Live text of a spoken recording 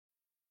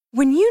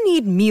When you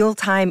need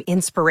mealtime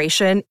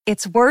inspiration,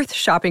 it's worth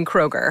shopping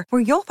Kroger,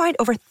 where you'll find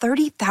over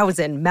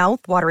 30,000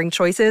 mouth-watering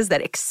choices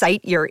that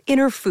excite your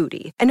inner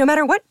foodie. And no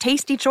matter what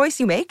tasty choice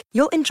you make,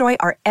 you'll enjoy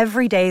our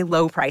everyday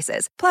low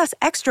prices, plus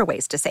extra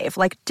ways to save,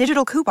 like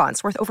digital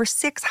coupons worth over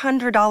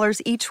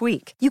 $600 each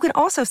week. You can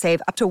also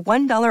save up to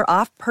 $1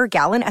 off per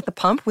gallon at the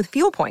pump with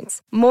fuel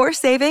points. More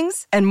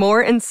savings and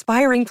more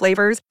inspiring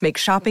flavors make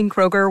shopping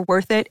Kroger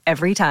worth it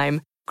every time.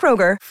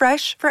 Kroger,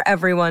 fresh for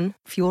everyone.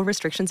 Fuel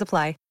restrictions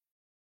apply.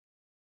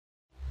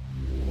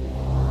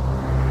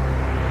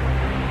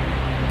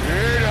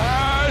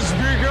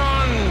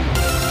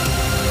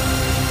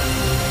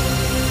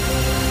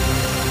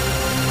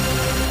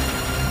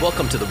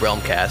 Welcome to the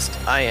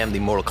Realmcast. I am the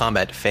Mortal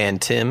Kombat fan,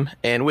 Tim,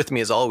 and with me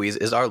as always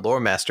is our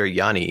lore master,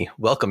 Yanni.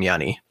 Welcome,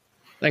 Yanni.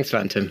 Thanks,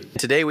 Fan Tim.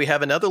 Today we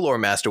have another lore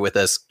master with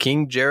us,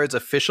 King Jared's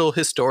official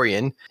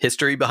historian,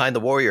 History Behind the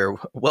Warrior.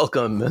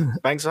 Welcome.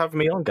 Thanks for having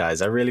me on,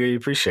 guys. I really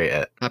appreciate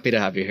it. Happy to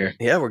have you here.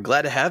 Yeah, we're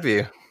glad to have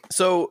you.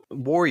 So,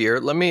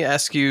 Warrior, let me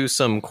ask you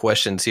some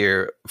questions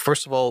here.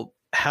 First of all,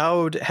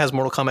 how has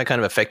Mortal Kombat kind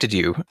of affected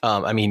you?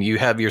 I mean, you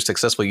have your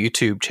successful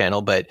YouTube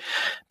channel, but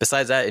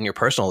besides that, in your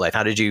personal life,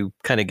 how did you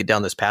kind of get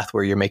down this path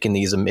where you're making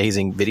these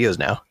amazing videos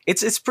now?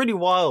 It's pretty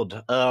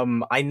wild.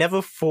 I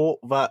never thought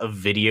that a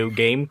video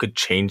game could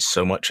change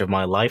so much of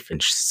my life in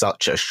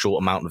such a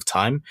short amount of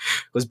time.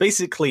 Because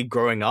basically,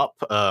 growing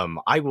up,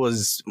 I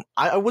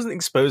wasn't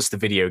exposed to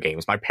video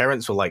games. My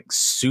parents were like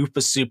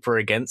super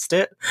against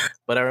it.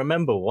 But I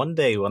remember one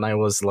day when I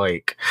was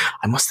like,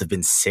 I must have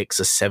been 6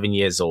 or 7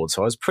 years old,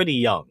 so I was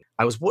pretty young.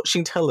 I was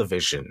watching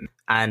television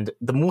and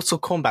the Mortal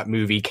Kombat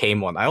movie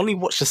came on. I only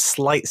watched a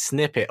slight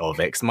snippet of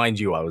it because, mind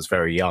you, I was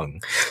very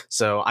young.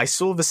 So I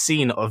saw the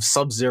scene of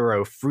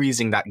Sub-Zero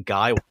freezing that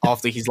guy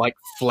after he's like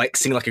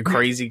flexing like a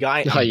crazy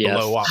guy and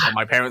blow up. And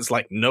my parents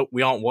like, nope,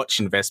 we aren't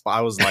watching this. But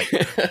I was like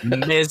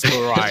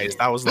mesmerized.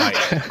 I was like,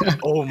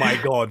 oh my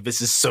God,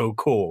 this is so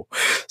cool.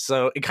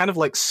 So it kind of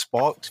like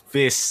sparked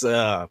this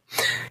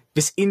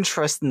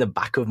interest in the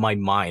back of my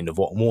mind of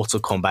what Mortal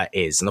Kombat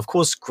is. And of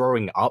course,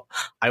 growing up,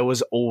 I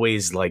was always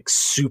like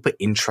super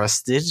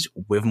interested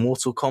with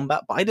Mortal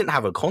Kombat, but I didn't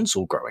have a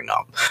console growing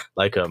up.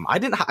 Like, I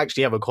didn't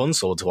actually have a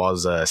console till I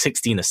was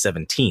 16 or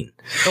 17.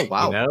 Oh,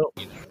 wow. You know?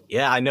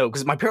 Yeah, I know,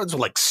 because my parents were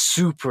like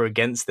super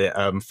against it.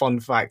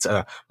 Fun fact,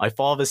 my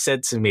father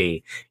said to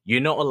me,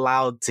 you're not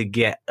allowed to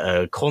get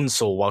a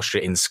console whilst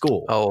you're in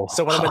school. Oh.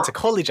 So when I went to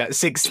college at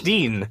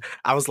 16,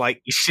 I was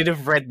like, you should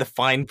have read the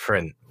fine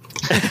print.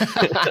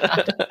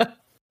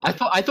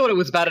 I thought it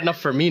was bad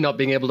enough for me not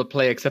being able to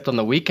play except on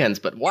the weekends,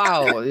 but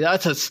wow,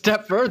 that's a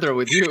step further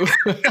with you.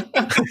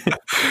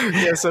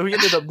 Yeah, so we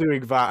ended up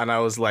doing that, and I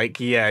was like,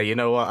 yeah, you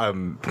know what,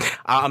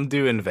 I'm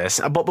doing this.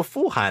 But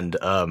beforehand,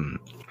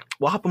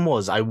 what happened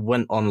was I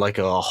went on like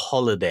a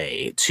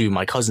holiday to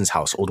my cousin's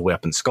house all the way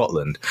up in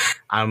Scotland,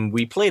 and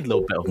we played a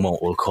little bit of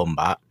Mortal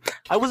Kombat.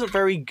 I wasn't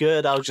very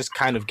good. I was just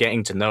kind of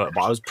getting to know it,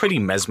 but I was pretty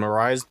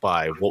mesmerized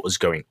by what was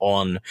going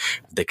on,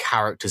 the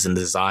characters and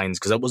designs,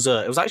 because it was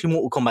actually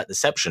Mortal Kombat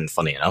Deception,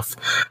 funny enough.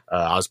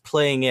 I was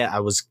playing it. I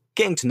was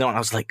getting to know it, and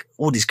I was like,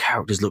 all these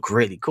characters look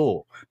really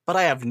cool, but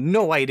I have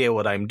no idea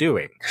what I'm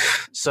doing.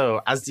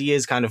 So as the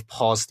years kind of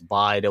passed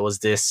by, there was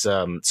this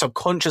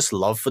subconscious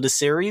love for the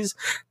series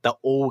that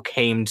all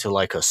came to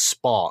like a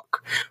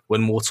spark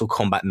when Mortal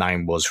Kombat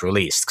 9 was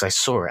released, because I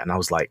saw it and I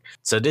was like,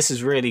 so this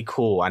is really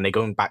cool. And they're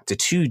going back to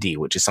 2D,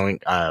 which is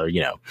something,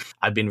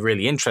 I've been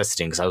really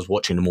interested in, because I was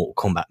watching the Mortal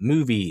Kombat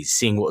movies,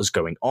 seeing what was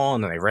going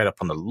on, and I read up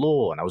on the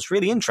lore, and I was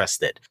really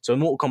interested. So when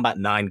Mortal Kombat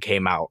 9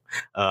 came out,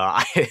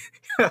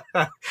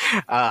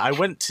 I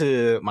went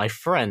to my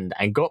friend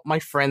and got my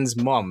friend's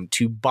mom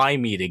to buy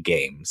me the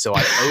game. So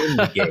I owned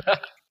the game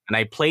and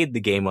I played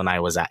the game when I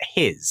was at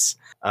his.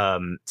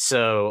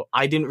 So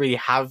I didn't really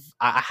I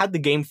had the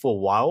game for a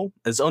while.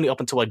 It's only up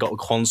until I got a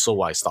console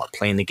where I started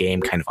playing the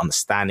game, kind of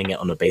understanding it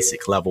on a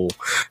basic level.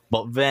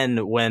 But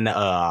then when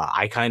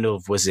I kind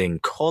of was in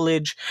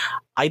college,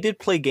 I did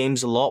play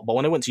games a lot. But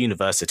when I went to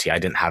university, I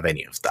didn't have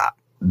any of that.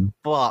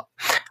 But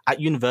at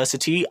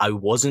university, I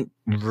wasn't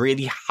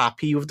really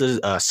happy with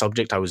the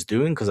subject I was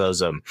doing, because I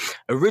was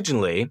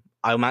originally,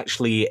 I'm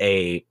actually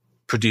a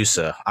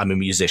producer. I'm a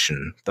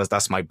musician.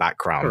 That's my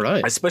background. All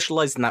right. I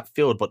specialized in that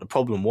field, but the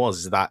problem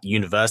was that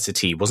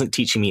university wasn't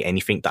teaching me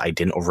anything that I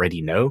didn't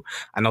already know,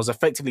 and I was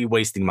effectively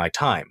wasting my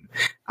time.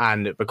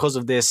 And because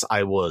of this,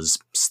 I was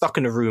stuck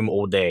in a room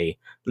all day,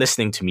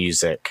 listening to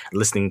music,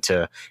 listening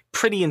to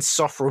pretty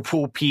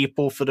insufferable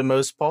people for the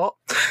most part.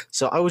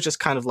 So I was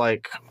just kind of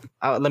like,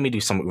 let me do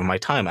something with my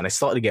time. And I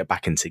started to get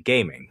back into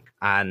gaming.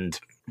 And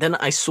then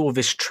I saw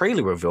this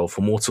trailer reveal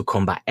for Mortal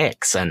Kombat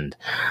X, and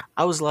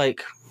I was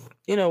like,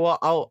 you know what,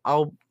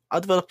 I'll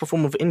develop a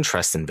form of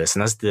interest in this.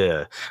 And as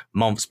the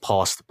months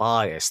passed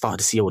by, I started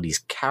to see all these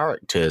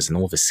characters and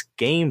all this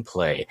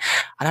gameplay.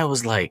 And I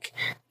was like,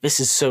 this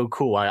is so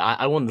cool.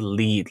 I want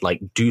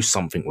to do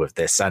something with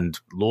this. And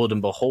Lord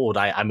and behold,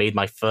 I made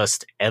my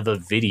first ever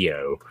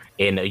video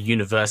in a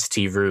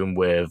university room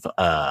with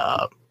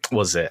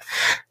was it?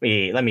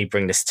 Let me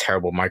bring this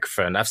terrible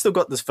microphone. I've still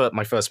got this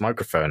my first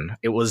microphone.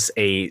 It was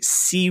a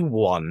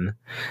C1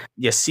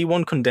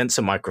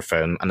 condenser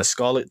microphone and a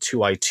Scarlett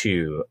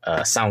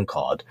 2i2 sound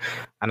card.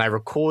 And I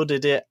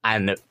recorded it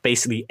and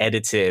basically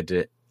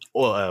edited,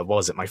 what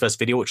was it, my first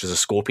video, which was a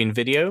Scorpion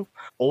video,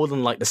 all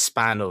in like the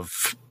span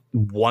of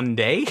one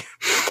day,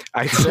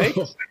 I'd say.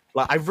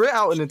 Like, I wrote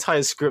out an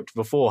entire script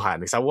beforehand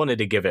because I wanted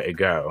to give it a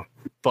go.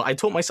 But I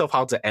taught myself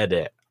how to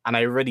edit, and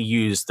I already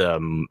used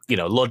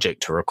Logic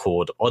to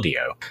record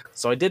audio.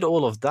 So I did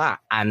all of that,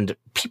 and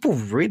people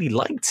really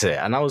liked it.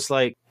 And I was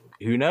like,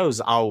 who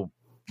knows? I'll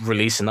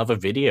release another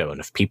video, and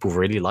if people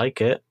really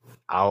like it,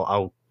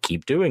 I'll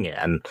keep doing it.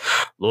 And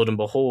Lord and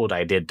behold,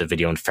 I did the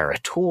video on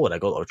Ferrotor. I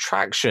got a lot of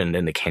traction,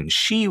 then the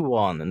Kenshi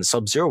one and the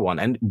Sub-Zero one,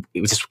 and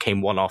it just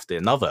came one after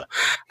another.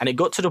 And it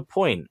got to the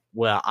point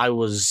where I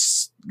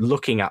was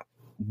looking at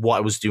what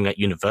I was doing at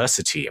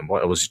university and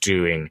what I was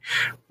doing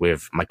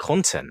with my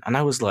content, and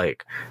I was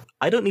like,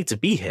 I don't need to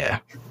be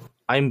here.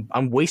 I'm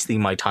wasting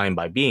my time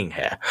by being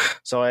here.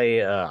 So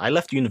I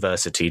left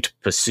university to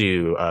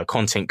pursue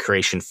content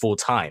creation full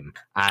time,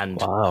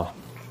 and wow.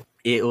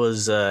 It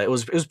was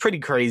pretty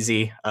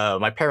crazy.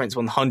 My parents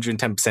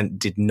 110%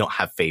 did not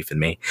have faith in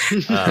me.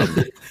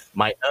 I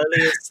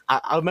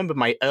remember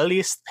my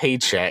earliest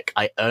paycheck,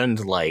 I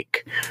earned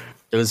like,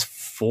 it was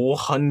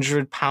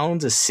 £400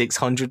 or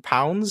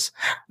 £600.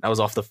 That was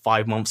after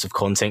 5 months of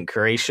content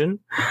creation.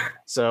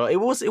 So it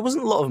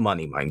wasn't a lot of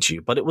money, mind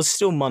you, but it was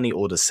still money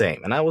all the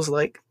same. And I was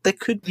like, there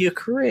could be a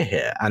career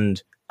here.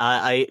 And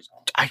I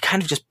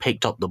kind of just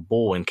picked up the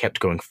ball and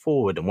kept going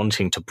forward and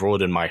wanting to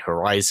broaden my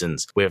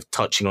horizons with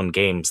touching on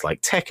games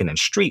like Tekken and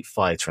Street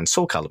Fighter and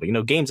Soul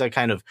Calibur. Games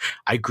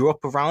I grew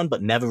up around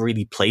but never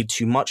really played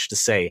too much to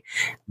say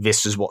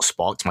this is what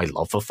sparked my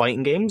love for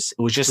fighting games.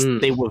 It was just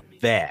they were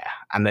there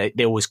and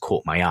they always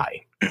caught my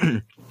eye.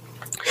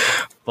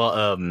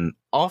 But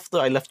after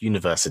I left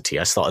university,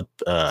 I started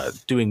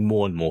doing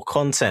more and more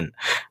content.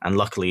 And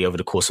luckily, over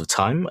the course of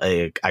time,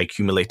 I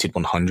accumulated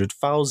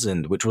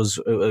 100,000, which was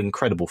an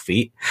incredible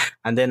feat.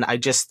 And then I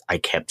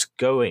kept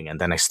going. And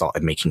then I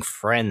started making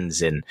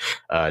friends in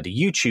the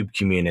YouTube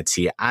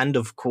community. And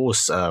of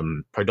course,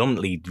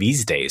 predominantly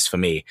these days for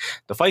me,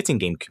 the fighting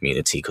game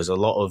community, because a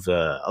lot of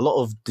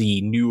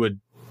the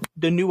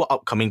newer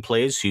upcoming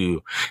players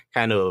who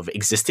kind of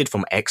existed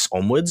from X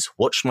onwards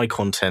watched my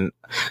content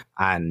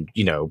and,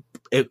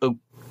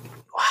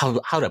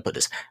 how do I put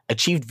this?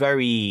 Achieved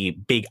very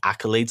big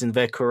accolades in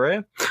their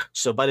career.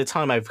 So by the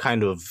time I've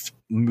kind of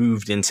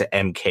moved into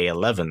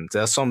MK11,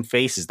 there are some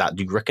faces that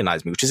do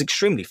recognize me, which is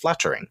extremely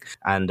flattering.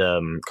 And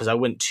because I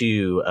went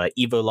to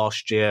Evo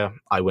last year,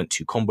 I went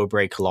to Combo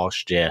Breaker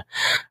last year.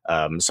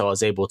 So I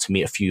was able to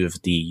meet a few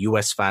of the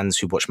US fans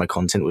who watch my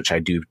content, which I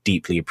do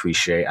deeply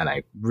appreciate. And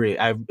it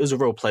was a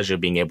real pleasure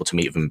being able to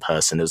meet them in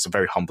person. It was a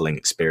very humbling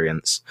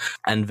experience.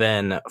 And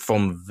then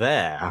from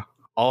there,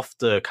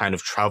 after kind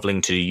of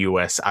traveling to the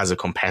US as a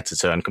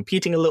competitor and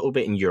competing a little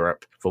bit in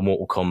Europe for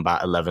Mortal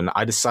Kombat 11,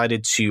 I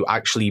decided to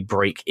actually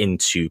break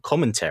into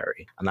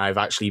commentary. And I've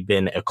actually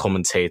been a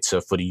commentator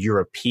for the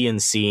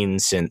European scene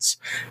since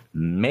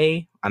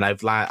May. And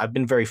I've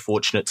been very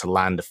fortunate to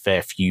land a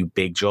fair few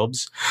big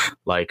jobs.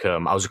 Like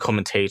I was a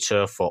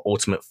commentator for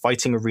Ultimate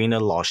Fighting Arena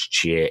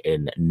last year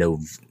in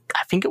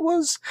I think it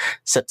was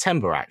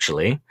September,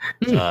 actually.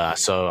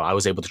 So I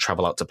was able to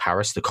travel out to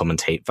Paris to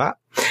commentate that.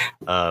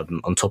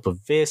 On top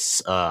of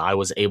this, I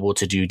was able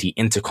to do the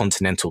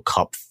Intercontinental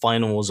Cup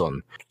finals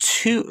on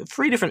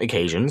 3 different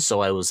occasions.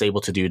 So I was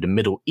able to do the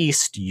Middle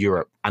East,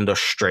 Europe, and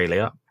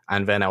Australia.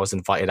 And then I was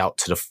invited out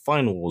to the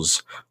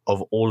finals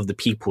of all of the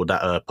people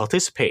that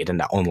participated in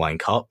that online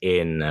cup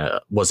in,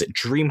 was it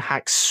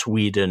DreamHack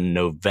Sweden,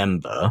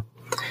 November?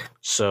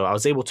 So I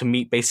was able to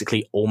meet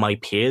basically all my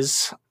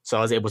peers. So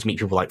I was able to meet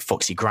people like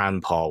Foxy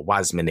Grandpa,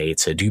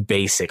 Wasminator, Do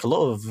Basic, a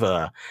lot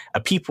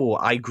of people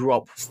I grew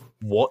up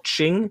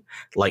watching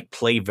like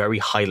play very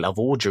high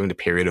level during the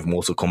period of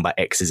Mortal Kombat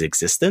X's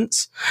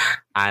existence.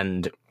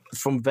 And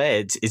from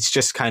there, it's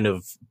just kind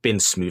of been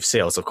smooth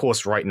sailing. Of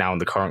course, right now in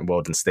the current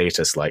world and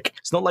status, like,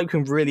 it's not like we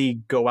can really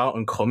go out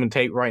and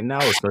commentate right now.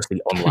 It's mostly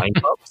online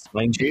cups,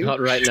 mind you. Not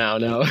right now,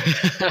 no.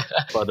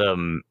 But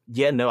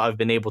I've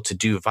been able to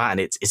do that, and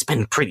it's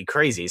been pretty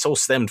crazy. It's all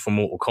stemmed from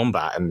Mortal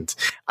Kombat, and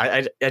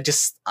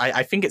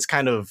I think it's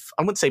kind of,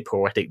 I wouldn't say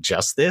poetic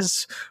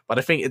justice, but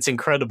I think it's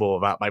incredible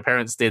that my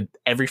parents did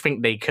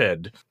everything they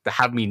could to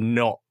have me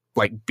not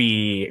like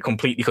be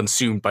completely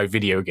consumed by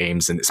video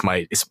games, and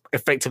it's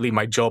effectively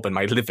my job and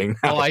my living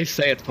now. Oh, I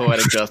say it's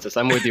poetic justice.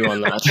 I'm with you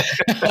on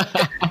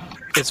that.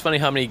 It's funny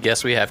how many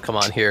guests we have come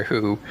on here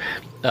who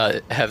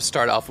have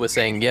started off with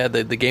saying, yeah,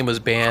 the game was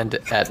banned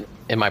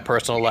in my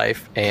personal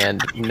life,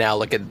 and now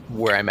look at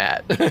where I'm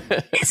at.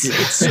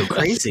 It's so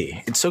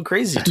crazy. It's so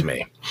crazy to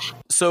me.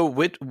 So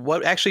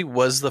what actually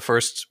was the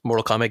first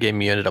Mortal Kombat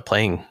game you ended up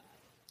playing?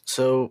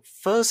 So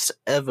first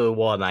ever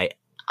one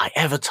I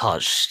ever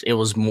touched, it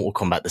was Mortal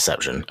Kombat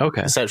Deception.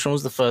 Okay. Deception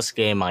was the first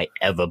game I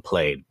ever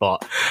played,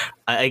 but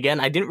again,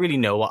 I didn't really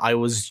know what I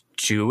was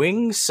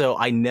doing, so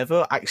I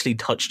never actually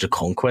touched the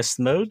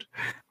Conquest mode.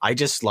 I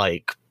just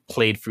like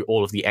played through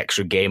all of the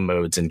extra game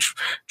modes and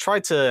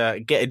tried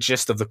to get a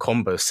gist of the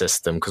combo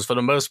system, because for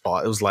the most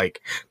part it was like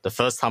the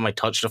first time I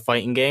touched a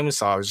fighting game,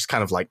 so I was just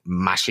kind of like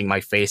mashing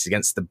my face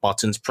against the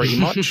buttons pretty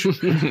much.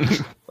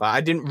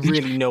 I didn't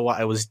really know what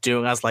I was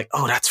doing. I was like,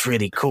 oh, that's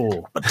really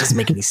cool, but it doesn't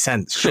make any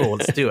sense. Sure,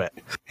 let's do it.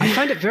 I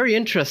find it very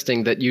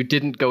interesting that you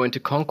didn't go into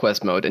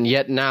conquest mode, and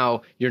yet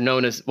now you're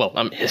known as, well,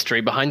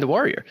 History Behind the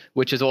Warrior,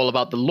 which is all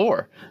about the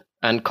lore.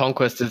 And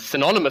conquest is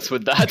synonymous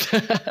with that.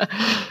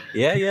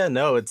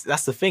 No,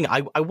 that's the thing.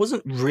 I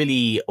wasn't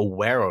really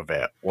aware of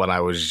it when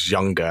I was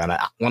younger, and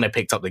when I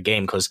picked up the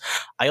game, because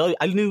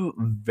I knew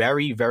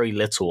very, very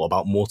little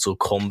about Mortal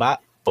Kombat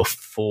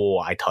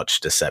before I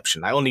touched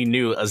Deception. I only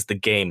knew as the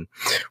game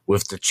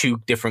with the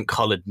 2 different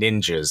colored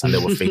ninjas, and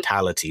there were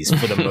fatalities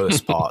for the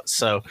most part.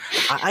 So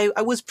I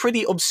was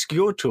pretty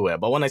obscure to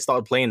it. But when I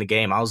started playing the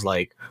game, I was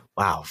like,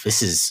 wow,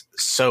 this is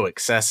so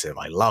excessive.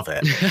 I love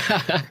it.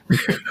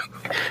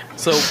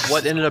 So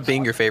what ended up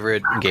being your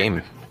favorite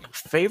game?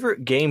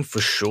 Favorite game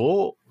for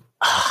sure.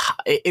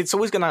 It's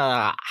always going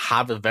to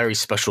have a very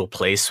special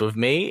place with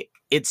me.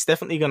 It's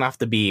definitely going to have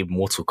to be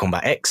Mortal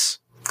Kombat X.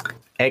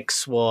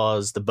 X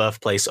was the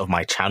birthplace of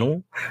my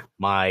channel,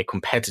 my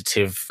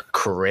competitive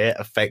career,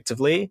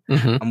 effectively,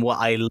 and what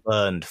I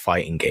learned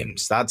fighting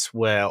games. That's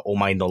where all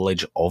my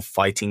knowledge of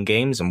fighting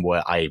games and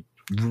where I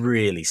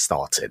really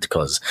started,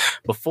 because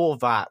before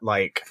that,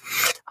 like,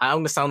 I'm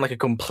gonna sound like a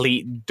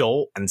complete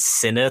dolt and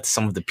sinner to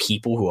some of the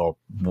people who are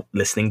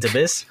listening to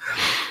this,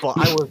 but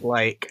I was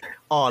like,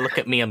 oh, look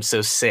at me, I'm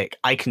so sick,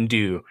 I can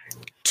do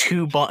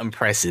 2 button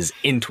presses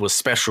into a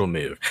special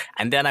move.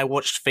 And then I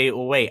watched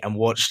Fatal Weight and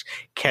watched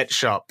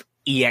Ketchup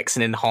EX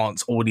and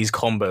enhance all these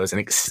combos and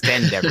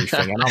extend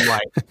everything, and I'm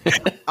like,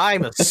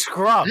 I'm a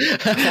scrub.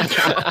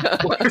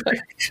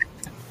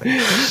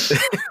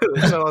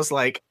 So I was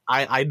like,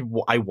 I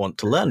want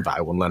to learn that.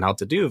 I want to learn how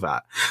to do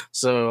that.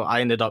 So I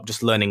ended up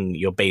just learning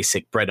your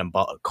basic bread and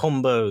butter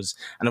combos.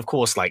 And of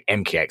course, like,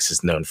 MKX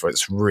is known for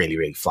its really,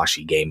 really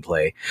flashy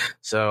gameplay.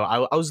 So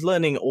I was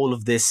learning all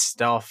of this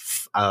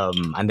stuff.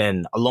 And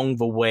then along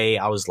the way,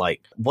 I was like,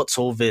 what's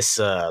all this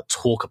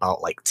talk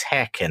about, like,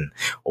 tech and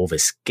all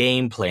this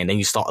gameplay? And then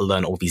you start to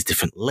learn all these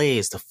different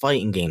layers to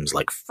fighting games,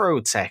 like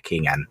throw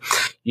teching and,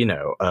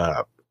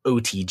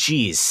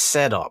 OTGs,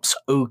 setups,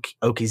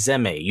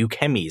 Okizeme,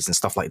 Ukemis, and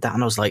stuff like that.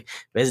 And I was like,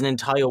 there's an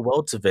entire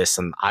world to this,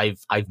 and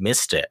I've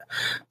missed it.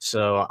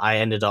 So I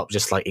ended up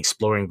just like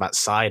exploring that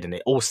side, and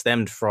it all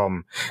stemmed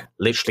from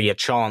literally a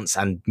chance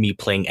and me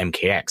playing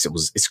MKX.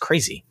 It's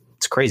crazy.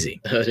 It's crazy.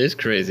 That is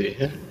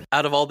crazy.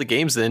 Out of all the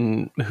games,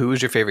 then, who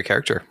is your favorite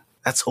character?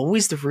 That's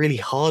always the really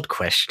hard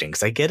question,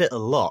 because I get it a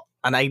lot.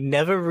 And I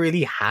never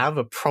really have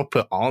a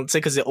proper answer,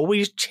 because it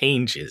always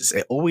changes.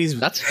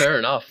 That's fair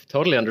enough.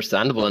 Totally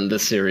understandable in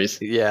this series.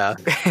 Yeah.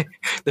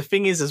 The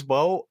thing is as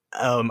well,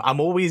 I'm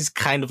always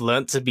kind of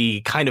learnt to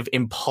be kind of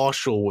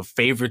impartial with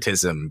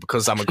favoritism,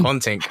 because I'm a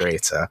content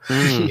creator.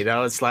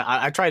 It's like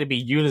I try to be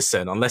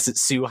unison. Unless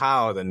it's Su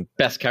Hao, then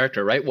best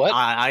character, right? What?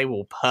 I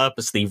will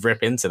purposely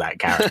rip into that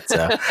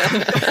character.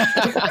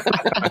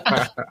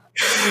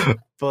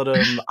 But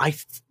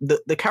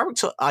the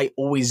character I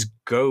always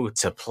go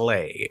to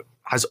play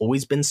has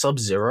always been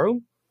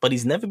Sub-Zero, but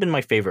he's never been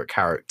my favorite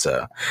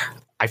character.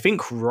 I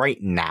think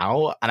right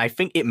now, and I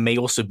think it may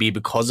also be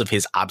because of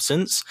his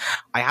absence,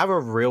 I have a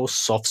real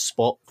soft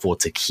spot for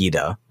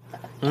Takeda.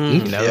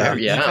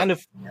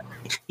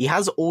 He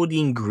has all the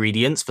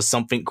ingredients for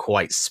something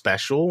quite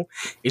special.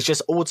 It's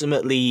just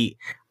ultimately,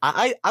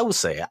 I will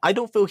say, I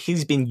don't feel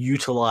he's been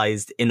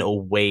utilized in a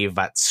way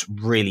that's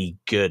really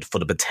good for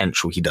the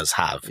potential he does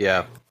have.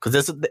 Yeah, because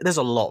there's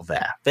a lot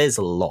there. There's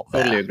a lot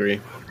there. Totally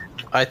agree.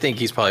 I think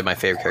he's probably my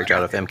favorite character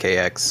out of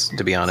MKX,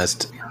 to be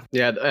honest.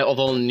 Yeah, of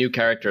all new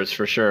characters,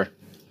 for sure.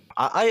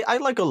 I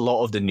like a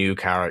lot of the new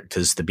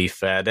characters, to be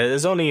fair.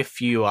 There's only a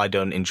few I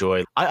don't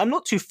enjoy. I'm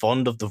not too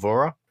fond of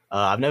Devora.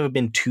 I've never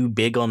been too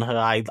big on her.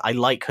 I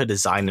like her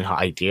design and her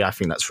idea. I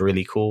think that's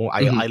really cool.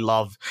 I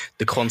love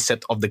the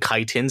concept of the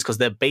chitins, because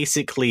they're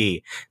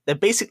basically the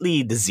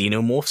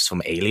xenomorphs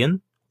from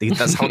Alien.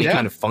 That's how they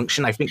kind of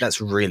function. I think that's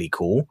really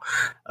cool.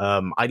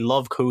 I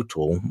love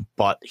Kotal,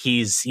 but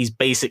he's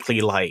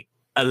basically like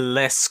a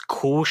less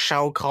cool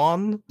Shao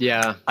Kahn,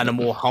 and a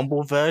more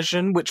humble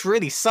version, which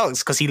really sucks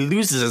because he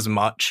loses as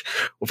much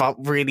without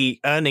really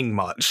earning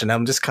much. And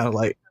I'm just kind of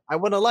like, I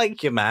want to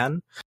like you,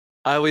 man.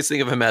 I always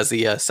think of him as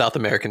the South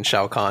American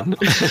Shao Kahn.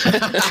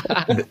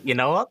 You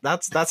know what?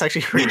 That's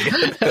actually really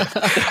good.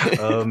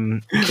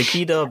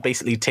 Takeda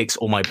basically ticks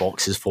all my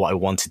boxes for what I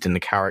wanted in the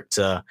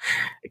character.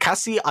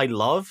 Cassie, I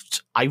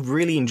loved. I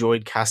really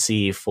enjoyed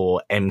Cassie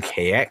for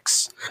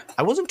MKX.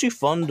 I wasn't too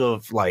fond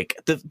of, like,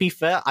 to be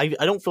fair, I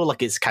don't feel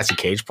like it's Cassie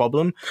Cage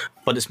problem,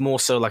 but it's more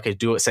so like a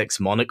Deus Ex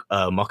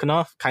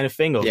Machina kind of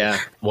thing, of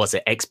was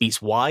it X beats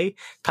Y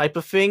type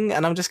of thing,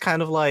 and I'm just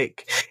kind of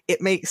like,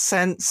 it makes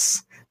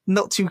sense.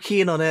 Not too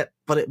keen on it,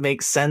 but it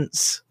makes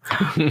sense.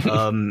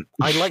 I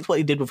liked what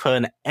he did with her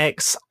in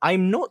X.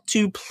 I'm not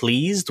too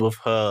pleased with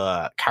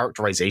her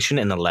characterization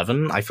in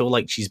 11. I feel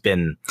like she's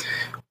been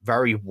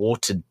very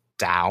watered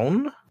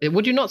down.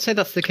 Would you not say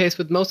that's the case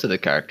with most of the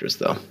characters,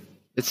 though?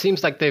 It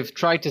seems like they've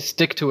tried to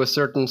stick to a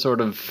certain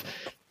sort of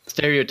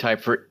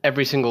stereotype for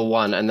every single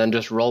one and then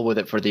just roll with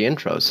it for the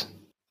intros.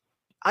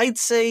 I'd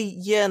say,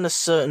 yeah, in a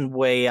certain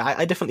way.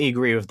 I definitely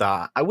agree with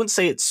that. I wouldn't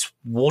say it's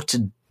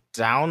watered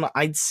down.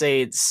 I'd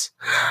say it's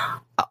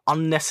an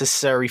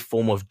unnecessary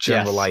form of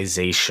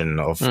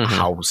generalization of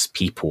how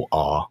people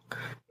are.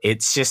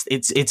 It's just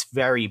it's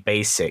very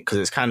basic because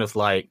it's kind of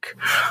like,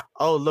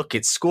 oh look,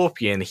 it's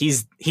Scorpion.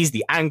 He's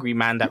the angry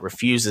man that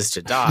refuses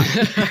to die,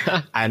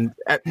 and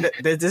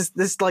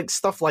there's like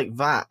stuff like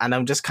that, and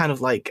I'm just kind of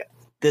like,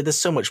 there's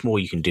so much more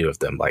you can do with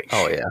them. Like,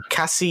 oh yeah,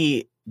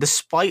 Cassie,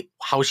 despite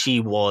how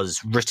she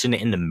was written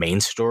in the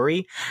main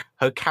story,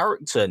 her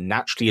character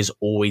naturally has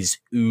always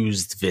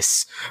oozed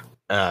this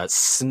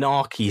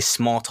snarky,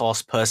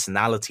 smart-ass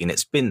personality, and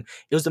it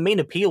was the main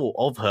appeal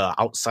of her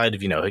outside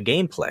of, her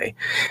gameplay.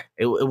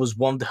 It was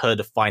one of her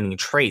defining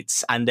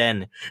traits, and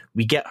then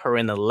we get her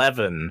in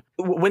 11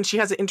 when she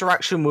has an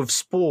interaction with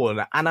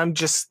Spawn, and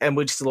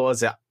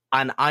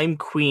I'm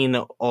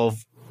queen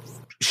of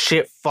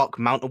shit, fuck,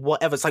 mountain,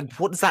 whatever. It's like,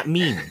 what does that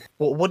mean?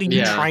 What are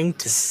you trying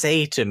to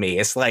say to me?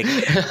 It's like,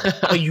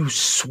 are you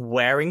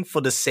swearing for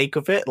the sake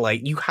of it?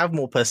 Like, you have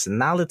more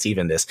personality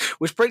than this,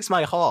 which breaks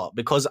my heart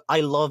because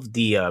I love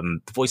the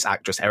voice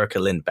actress Erica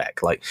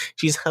Lindbeck. Like,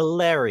 she's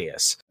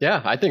hilarious.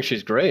 Yeah, I think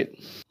she's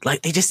great.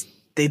 Like,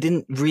 they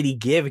didn't really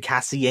give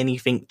Cassie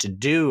anything to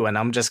do, and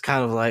I'm just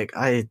kind of like,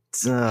 In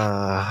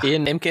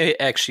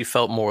MKX, she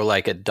felt more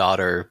like a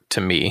daughter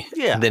to me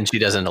than she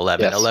does in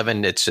 11. Yes.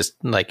 11, it's just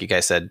like you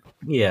guys said.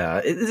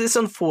 Yeah, it's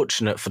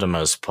unfortunate for the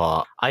most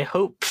part. I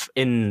hope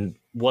in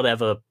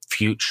whatever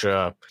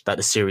future that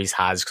the series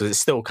has, because it's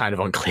still kind of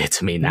unclear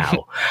to me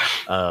now,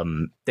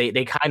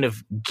 they kind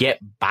of get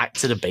back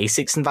to the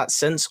basics in that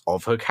sense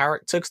of her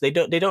character, because they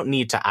don't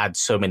need to add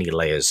so many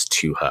layers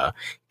to her.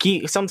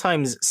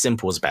 Sometimes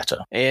simple is better.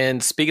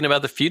 And speaking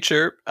about the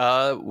future,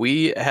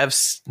 we have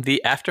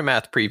the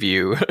Aftermath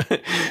preview.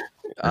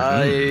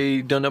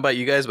 I don't know about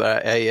you guys,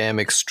 but I am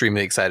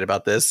extremely excited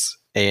about this.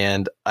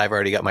 And I've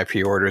already got my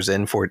pre-orders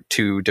in for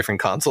 2 different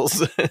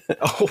consoles.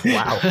 Oh,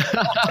 wow.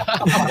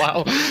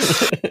 Wow.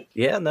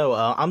 Yeah, no,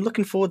 I'm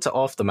looking forward to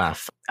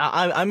Aftermath.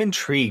 I'm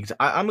intrigued.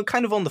 I'm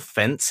kind of on the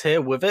fence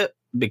here with it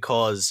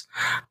because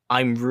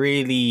I'm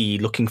really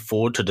looking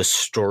forward to the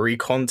story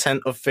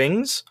content of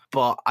things,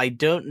 but I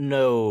don't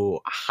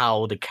know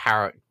how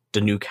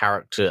the new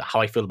character,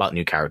 how I feel about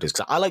new characters,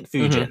 because I like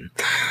Fujin.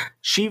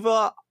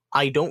 Sheeva,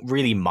 I don't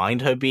really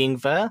mind her being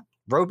there.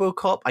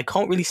 RoboCop, I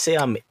can't really say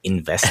I'm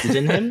invested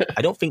in him.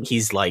 I don't think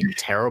he's like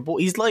terrible.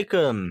 He's like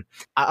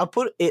I'll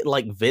put it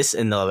like this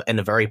in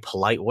a very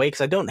polite way,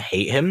 because I don't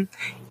hate him.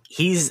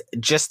 He's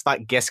just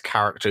that guest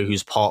character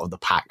who's part of the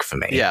pack for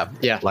me.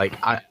 Yeah. Like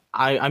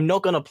I'm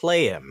not gonna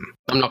play him.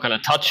 I'm not gonna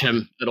touch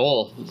him at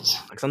all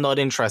because I'm not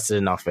interested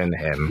enough in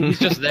him. He's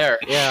just there.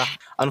 Yeah.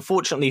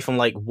 Unfortunately, from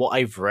like what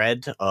I've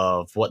read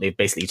of what they've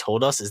basically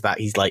told us, is that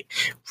he's like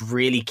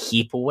really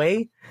keep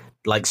away.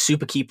 Like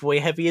super keep away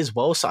heavy as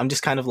well, so I'm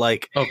just kind of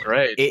like, oh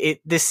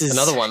great, this is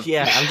another one.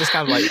 Yeah, I'm just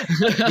kind of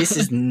like, this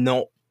is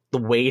not the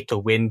way to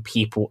win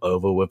people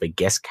over with a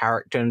guest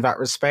character in that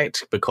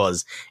respect,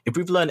 because if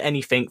we've learned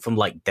anything from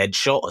like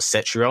Deadshot or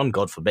Cetrion,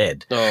 God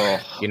forbid,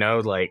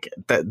 like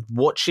that,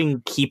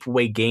 watching keep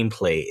away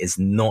gameplay is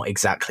not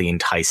exactly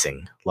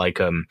enticing. Like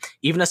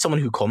even as someone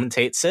who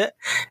commentates it,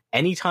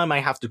 anytime I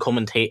have to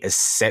commentate a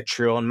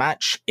Cetrion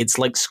match, it's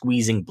like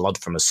squeezing blood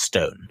from a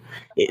stone.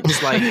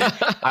 It's like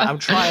I'm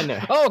trying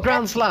to. Oh,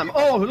 ground slam!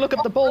 Oh, look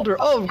at the boulder!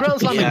 Oh,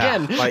 ground slam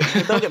again! Like,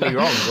 don't get me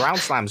wrong, ground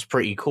slam's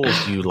pretty cool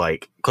if you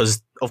like,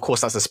 because of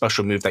course that's a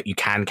special move that you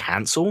can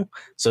cancel.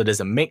 So there's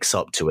a mix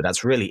up to it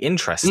that's really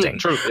interesting.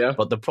 True, yeah.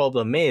 But the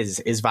problem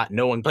is that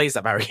no one plays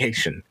that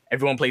variation.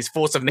 Everyone plays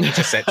Force of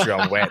Nature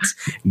Cetrion, where it's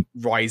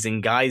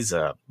Rising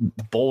Geyser,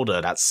 Boulder.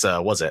 That's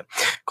was it?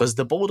 Because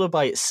the boulder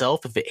by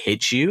itself, if it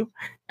hits you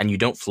and you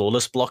don't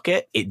flawless block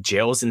it, it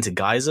jails into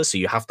Geyser, so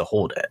you have to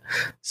hold it.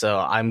 So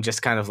I'm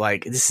just kind of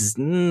like, this is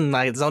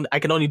I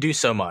can only do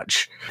so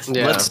much.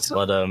 Yeah.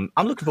 But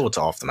I'm looking forward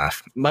to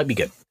Aftermath. Might be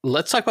good.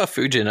 Let's talk about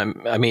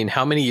Fujin. I mean,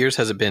 how many years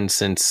has it been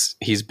since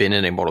he's been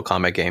in a Mortal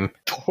Kombat game?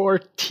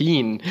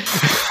 14.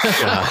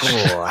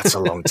 Oh, that's a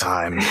long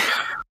time.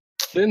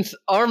 Since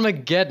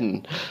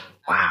Armageddon.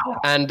 Wow.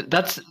 And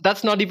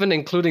that's not even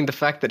including the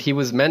fact that he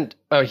was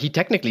he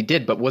technically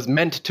did, but was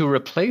meant to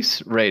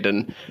replace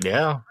Raiden.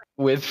 Yeah.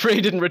 With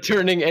Raiden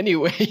returning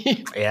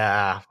anyway.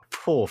 Yeah.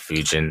 Poor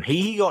Fujin.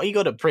 He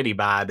got it pretty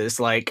bad. It's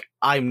like,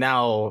 I'm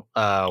now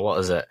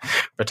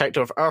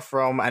Protector of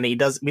Earthrealm, and we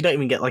don't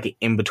even get like an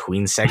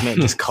in-between segment.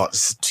 It just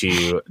cuts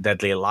to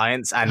Deadly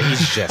Alliance, and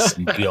he's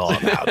just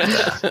gone out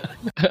of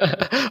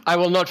there. I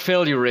will not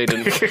fail you,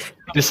 Raiden.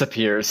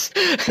 Disappears.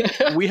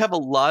 We have a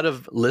lot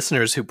of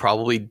listeners who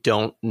probably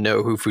don't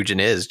know who Fujin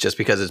is just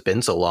because it's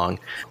been so long.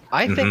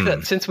 I think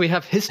that since we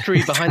have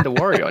history behind the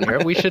warrior on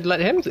here, we should let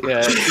him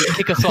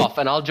kick us off,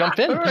 and I'll jump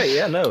in. All right,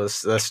 yeah, no,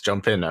 let's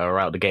jump in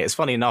right out the gate. It's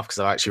funny enough because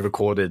I've actually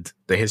recorded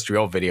the history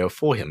of video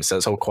for him, so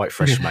it's all quite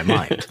fresh in my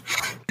mind.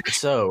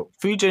 So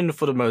Fujin,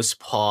 for the most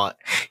part,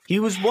 he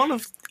was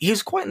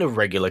quite an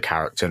irregular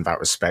character in that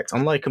respect.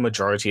 Unlike a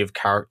majority of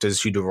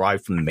characters who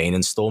derive from the main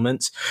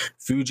installments,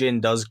 Fujin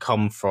does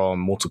come from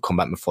Mortal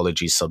Kombat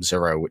Mythology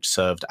Sub-Zero, which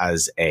served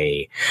as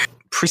a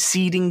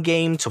preceding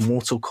game to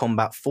Mortal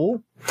Kombat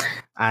 4.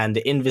 And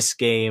in this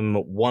game,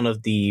 one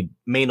of the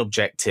main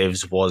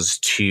objectives was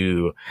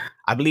to,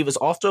 I believe it was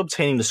after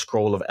obtaining the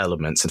Scroll of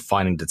Elements and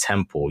finding the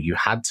temple, you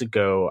had to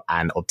go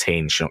and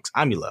obtain Shinnok's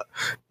amulet.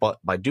 But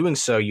by doing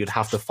so, you'd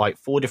have to fight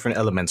 4 different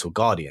elemental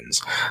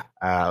guardians.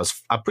 I'm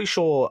pretty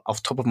sure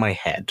off the top of my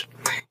head,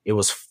 it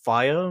was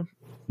fire,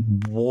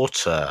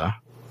 water,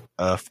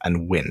 earth,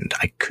 and wind.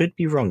 I could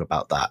be wrong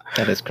about that.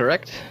 That is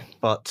correct.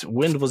 But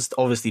wind was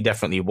obviously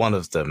definitely one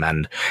of them,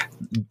 and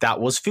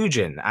that was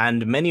Fujin.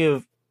 And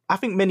I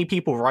think many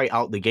people right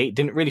out the gate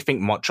didn't really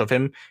think much of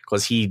him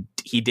because he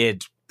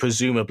did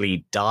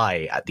presumably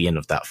die at the end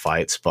of that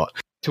fight, but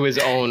to his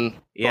own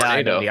yeah,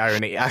 I know tornado. the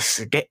irony.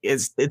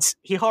 It's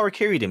he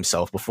harakiri'd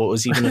himself before it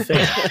was even a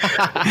thing.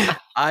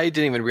 I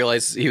didn't even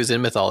realize he was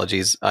in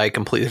Mythologies. I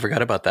completely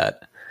forgot about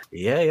that.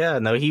 Yeah,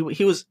 no, he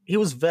was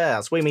there.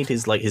 That's why he made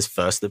his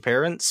first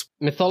appearance.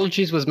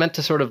 Mythologies was meant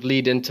to sort of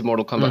lead into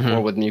Mortal Kombat 4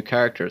 with new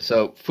characters.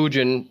 So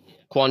Fujin,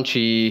 Quan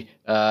Chi,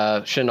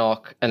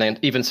 Shinnok, and then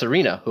even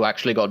Serena, who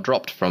actually got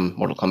dropped from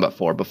Mortal Kombat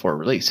 4 before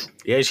release.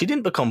 Yeah, she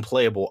didn't become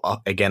playable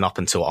again up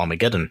until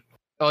Armageddon.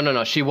 Oh,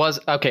 no, she was...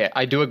 Okay,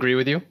 I do agree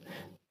with you.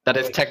 That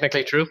is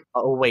technically true.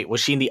 Oh, wait, was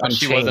she in the Unchained?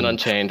 She was in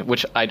Unchained,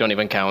 which I don't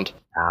even count.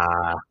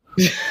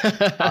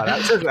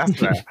 That's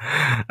fair.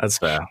 That's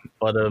fair.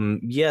 But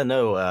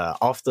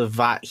after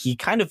that, he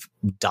kind of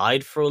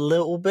died for a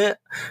little bit,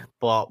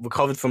 but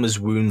recovered from his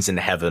wounds in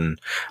heaven,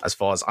 as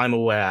far as I'm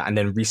aware, and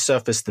then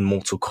resurfaced in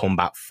Mortal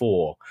Kombat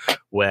 4,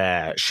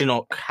 where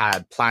Shinnok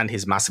had planned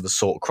his massive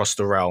assault across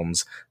the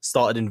realms,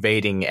 started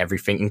invading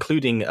everything,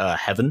 including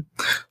heaven.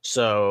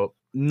 So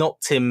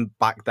knocked him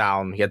back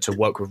down. He had to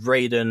work with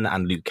Raiden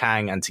and Liu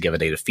Kang, and together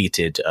they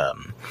defeated,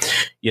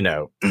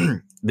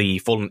 the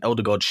fallen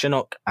elder god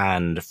Shinnok.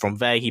 And from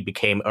there, he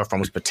became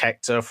Earthrealm's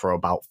protector for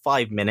about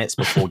 5 minutes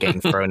before getting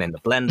thrown in the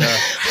blender.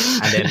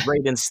 And then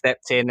Raiden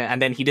stepped in,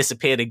 and then he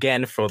disappeared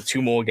again for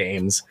 2 more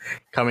games,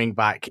 coming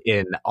back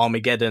in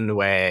Armageddon,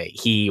 where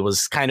he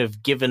was kind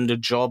of given the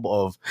job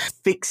of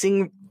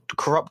fixing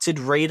corrupted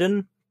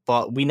Raiden.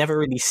 But we never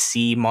really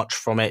see much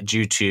from it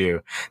due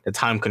to the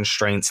time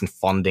constraints and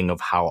funding of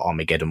how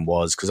Armageddon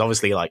was. Because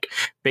obviously, like,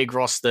 big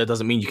roster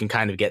doesn't mean you can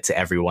kind of get to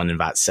everyone in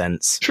that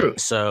sense. True.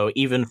 So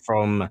even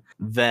from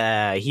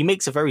there, he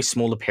makes a very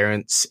small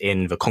appearance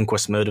in the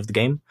conquest mode of the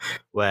game,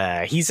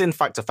 where he's in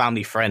fact a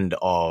family friend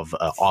of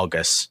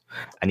Argus,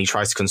 and he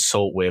tries to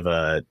consult with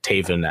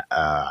Taven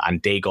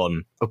and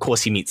Dagon. Of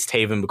course, he meets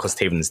Taven because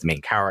Taven is the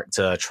main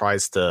character,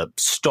 tries to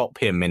stop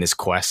him in his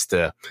quest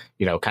to,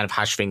 kind of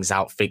hash things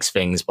out, fix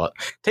things, but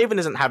Taven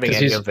isn't having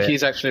any of it.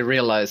 He's actually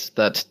realized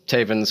that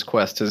Taven's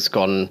quest has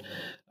gone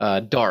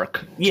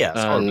dark. Yeah,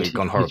 it's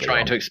gone horribly. He's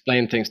trying to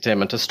explain things to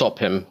him and to stop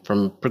him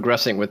from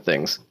progressing with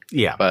things.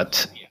 Yeah.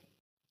 But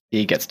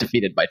he gets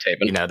defeated by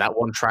Taven. That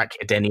one track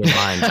hit any in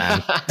mind,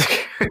 man.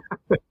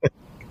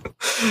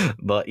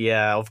 But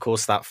yeah, of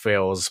course that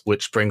fails,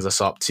 which brings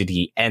us up to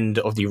the end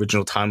of the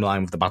original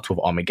timeline with the Battle of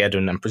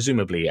Armageddon and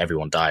presumably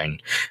everyone dying.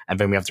 And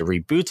then we have the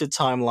rebooted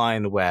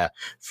timeline where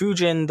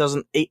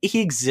Fujin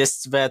he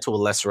exists there to a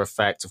lesser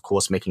effect, of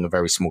course, making a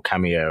very small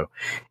cameo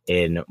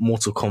in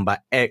Mortal Kombat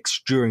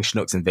X during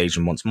Shinnok's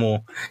invasion once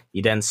more.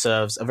 He then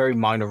serves a very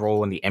minor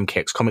role in the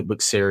MKX comic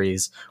book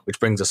series, which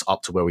brings us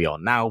up to where we are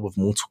now with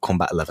Mortal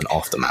Kombat 11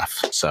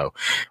 Aftermath. So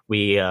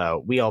we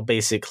are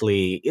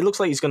basically, it looks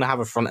like he's going to have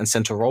a front and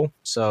center role.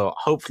 So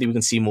hopefully we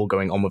can see more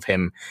going on with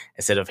him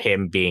instead of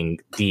him being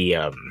the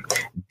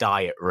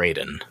diet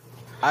Raiden.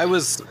 I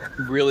was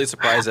really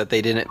surprised that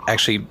they didn't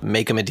actually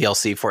make him a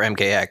DLC for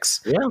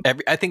MKX. Yeah.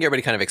 I think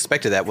everybody kind of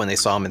expected that when they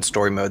saw him in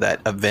story mode,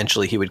 that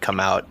eventually he would come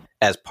out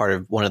as part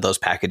of one of those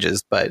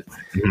packages. But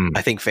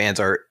I think fans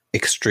are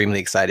extremely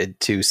excited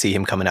to see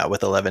him coming out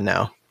with 11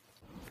 now.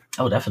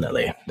 Oh,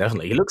 definitely.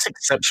 He looks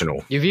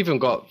exceptional. You've even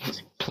got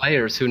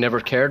players who never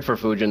cared for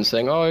Fujin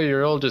saying, "Oh,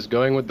 you're all just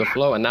going with the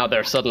flow," and now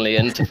they're suddenly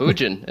into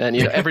Fujin, and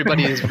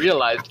everybody has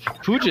realized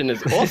Fujin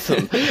is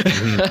awesome.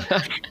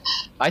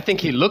 I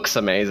think he looks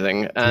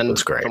amazing, and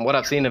from what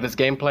I've seen of his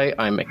gameplay,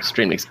 I'm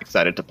extremely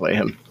excited to play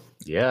him.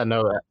 Yeah,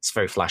 no, it's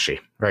very flashy.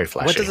 Very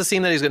flashy. What does it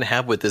seem that he's going to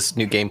have with this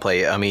new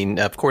gameplay? I mean,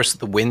 of course,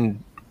 the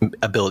wind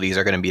abilities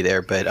are going to be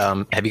there, but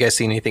have you guys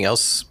seen anything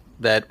else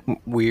that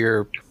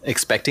we're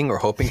expecting or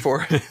hoping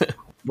for?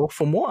 Well,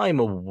 from what I'm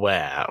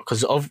aware,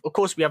 because of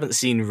course we haven't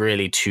seen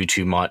really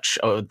too much.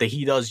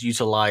 He does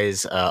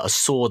utilize a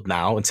sword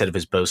now instead of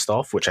his bow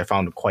staff, which I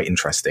found quite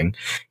interesting.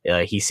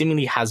 He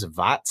seemingly has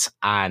that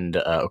and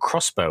a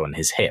crossbow on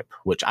his hip,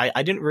 which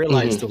I didn't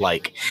realize till I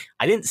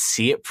didn't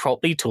see it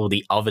properly till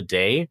the other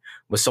day,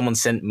 where someone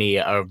sent me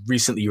a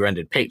recently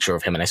rendered picture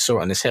of him, and I saw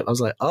it on his hip. I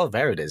was like, oh,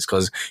 there it is,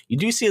 because you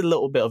do see a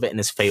little bit of it in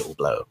his fatal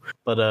blow.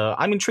 But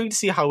I'm intrigued to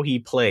see how he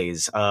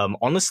plays.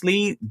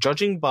 Honestly,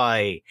 judging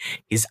by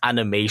his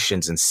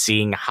animations and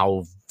seeing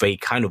how they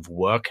kind of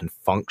work and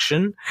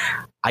function,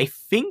 I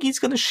think he's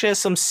going to share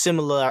some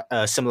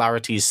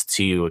similarities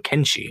to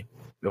Kenshi,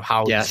 of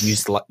how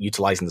he's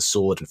utilizing the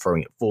sword and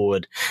throwing it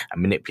forward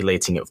and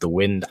manipulating it with the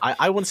wind.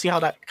 I want to see how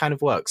that kind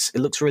of works. It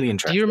looks really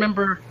interesting. Do you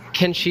remember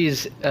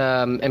Kenshi's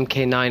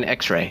MK9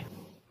 X-Ray?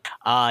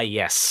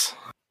 Yes.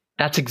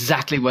 That's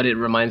exactly what it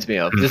reminds me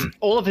of.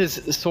 All of his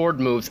sword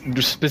moves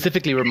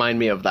specifically remind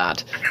me of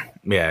that.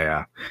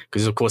 Yeah.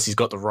 Because, of course, he's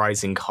got the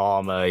rising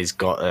karma. He's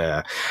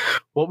got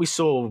what we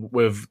saw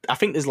with... I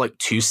think there's like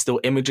 2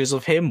 still images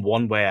of him.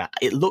 One where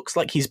it looks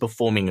like he's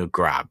performing a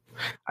grab.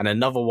 And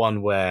another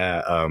one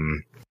where...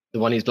 the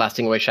one he's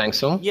blasting away Shang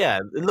Tsung? Yeah,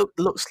 it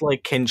looks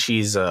like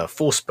Kenshi's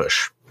force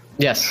push.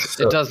 Yes,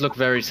 it does look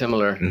very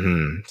similar.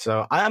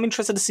 So I'm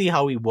interested to see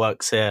how he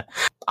works here.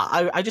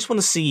 I just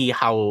want to see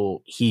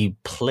how he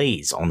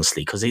plays,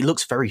 honestly, because he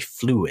looks very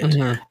fluid.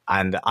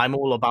 And I'm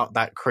all about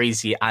that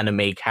crazy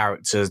anime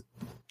character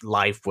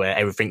life where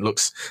everything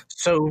looks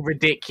so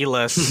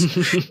ridiculous.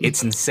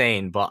 It's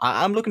insane. But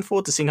I'm looking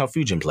forward to seeing how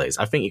Fujin plays.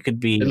 I think it could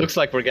be... It looks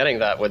like we're getting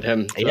that with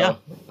him. So. Yeah,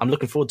 I'm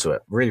looking forward to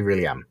it. Really,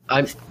 really am.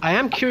 I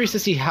am curious to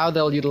see how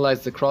they'll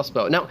utilize the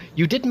crossbow. Now,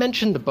 you did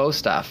mention the bow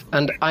staff,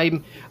 and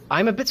I'm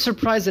a bit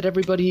surprised that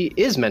everybody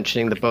is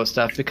mentioning the bow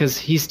staff, because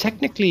he's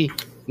technically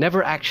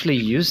never actually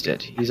used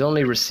it. He's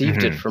only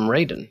received it from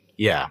Raiden.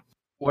 Yeah.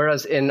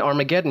 Whereas in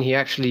Armageddon, he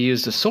actually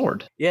used a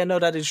sword. Yeah, no,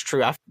 that is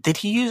true. Did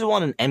he use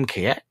one in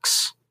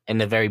MKX in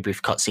the very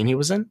brief cutscene he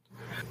was in?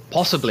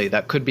 Possibly.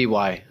 That could be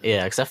why.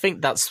 Yeah, because I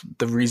think that's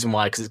the reason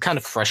why, because it's kind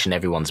of fresh in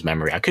everyone's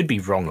memory. I could be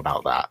wrong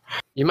about that.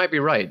 You might be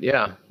right.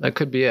 Yeah, that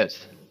could be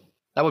it.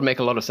 That would make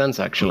a lot of sense,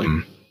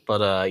 actually.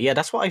 But yeah,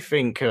 that's what I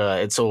think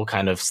it's all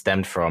kind of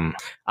stemmed from.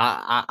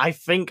 I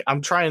think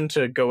I'm trying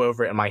to go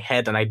over it in my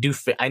head, and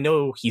I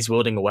know he's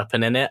wielding a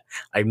weapon in it.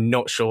 I'm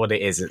not sure what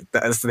it is.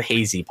 That's the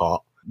hazy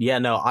part. Yeah,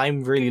 no,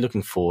 I'm really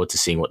looking forward to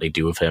seeing what they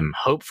do with him.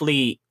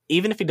 Hopefully,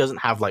 even if he doesn't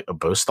have like a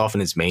bow staff in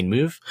his main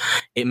move,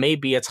 it may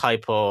be a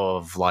type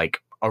of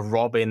like a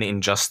Robin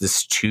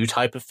Injustice 2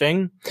 type of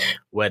thing,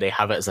 where they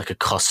have it as like a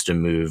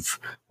custom move,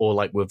 or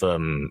like with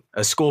a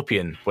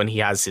Scorpion when he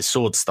has his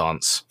sword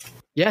stance.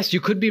 Yes, you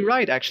could be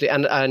right, actually.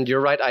 And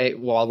you're right.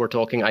 While we're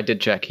talking, I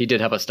did check. He did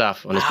have a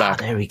staff on his back.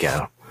 There we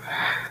go.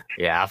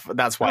 Yeah,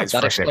 that's why it's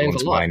that fresh in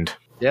everyone's mind.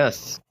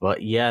 Yes.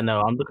 But yeah, no,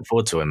 I'm looking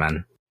forward to it,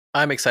 man.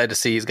 I'm excited to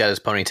see he's got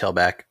his ponytail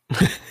back.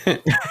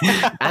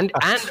 and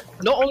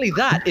not only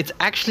that, it's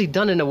actually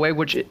done in a way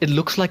which it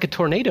looks like a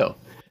tornado.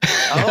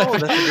 Oh,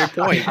 that's a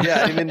good point.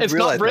 Yeah, I didn't even it's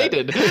realize not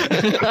braided.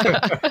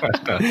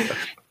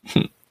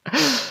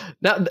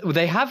 Now,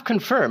 they have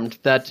confirmed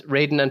that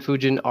Raiden and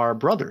Fujin are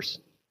brothers.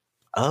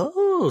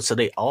 Oh, so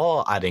they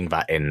are adding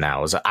that in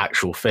now as an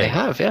actual thing. They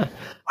have, yeah.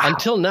 Wow.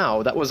 Until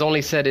now, that was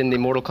only said in the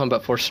Mortal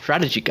Kombat 4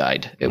 strategy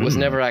guide. It was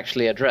never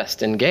actually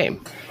addressed in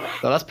game.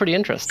 So that's pretty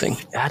interesting.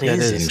 That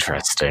is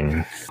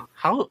interesting.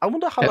 I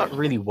wonder how that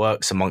really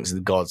works amongst the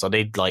gods. Are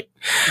they like,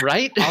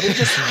 right? Are they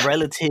just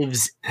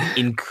relatives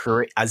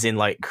as in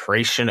like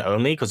creation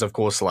only? Because of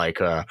course, like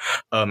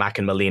Ermac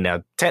and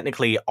Melina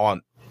technically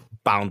aren't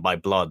bound by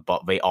blood,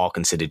 but they are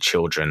considered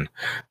children,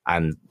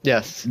 and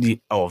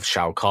of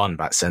Shao Kahn in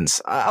that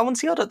sense. I want to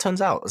see how that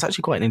turns out. It's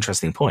actually quite an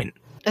interesting point.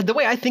 And the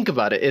way I think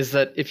about it is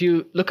that if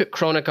you look at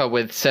Kronika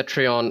with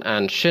Cetrion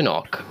and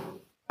Shinnok,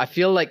 I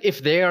feel like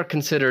if they are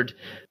considered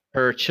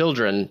her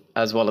children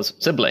as well as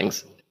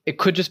siblings, it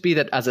could just be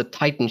that as a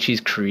Titan,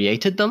 she's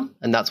created them,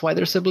 and that's why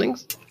they're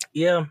siblings.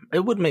 Yeah,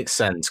 it would make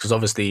sense, because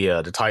obviously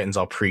the Titans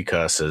are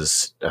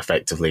precursors,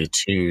 effectively,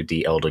 to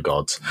the Elder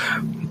Gods.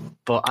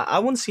 But I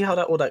want to see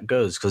how all that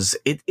goes, because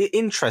it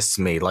interests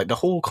me. Like, the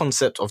whole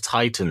concept of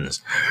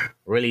Titans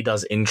really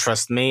does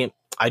interest me.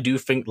 I do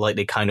think, like,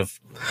 they kind of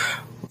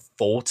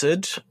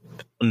faltered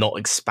not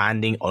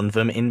expanding on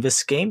them in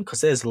this game,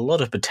 because there's a lot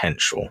of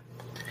potential.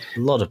 A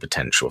lot of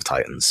potential of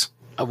Titans.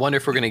 I wonder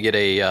if we're going to get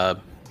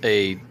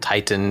a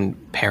Titan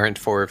parent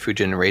for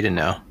Fujin and Raiden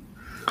now.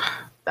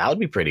 That would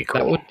be pretty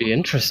cool. That would be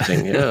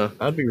interesting, yeah.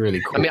 That would be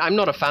really cool. I mean, I'm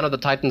not a fan of the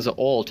Titans at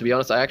all, to be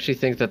honest. I actually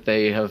think that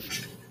they have,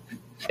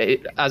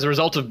 as a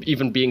result of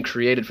even being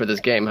created for this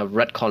game, have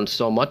retconned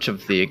so much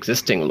of the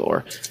existing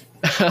lore.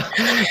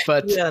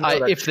 But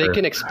if they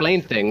can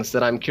explain things,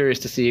 then I'm curious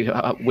to see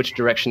which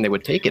direction they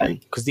would take it in.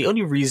 Because the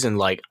only reason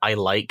like I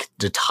like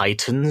the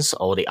Titans,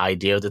 or the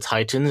idea of the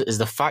Titans, is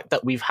the fact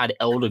that we've had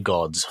Elder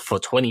Gods for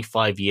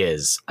 25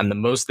 years, and the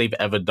most they've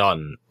ever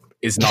done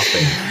is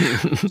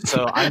nothing.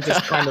 So I'm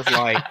just kind of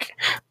like,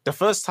 the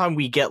first time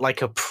we get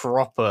like a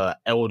proper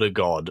Elder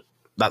God,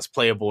 that's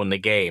playable in the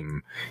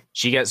game,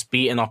 she gets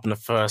beaten up in the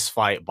first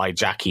fight by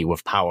Jackie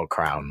with Power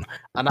Crown.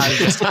 And I'm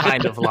just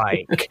kind of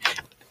like,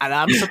 and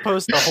I'm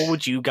supposed to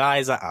hold you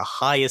guys at a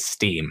high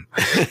esteem.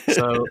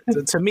 So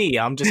to me,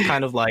 I'm just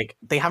kind of like,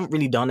 they haven't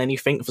really done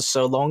anything for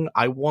so long.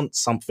 I want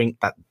something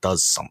that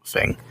does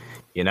something,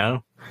 you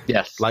know?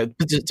 Yes. Like,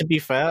 to be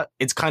fair,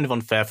 it's kind of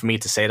unfair for me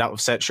to say that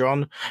with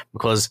Cetrion,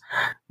 because,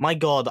 my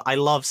god, I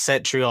love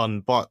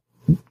Cetrion, but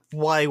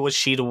why was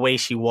she the way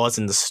she was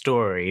in the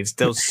story?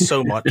 There was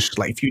so much,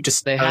 like, if you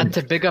just... They had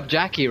to big up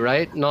Jackie,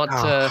 right? Not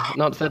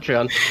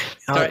Cetrion.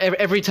 Sorry,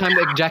 every time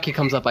Jackie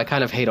comes up, I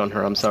kind of hate on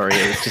her. I'm sorry.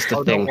 It's just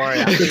a thing. Don't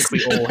worry. I think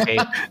we all hate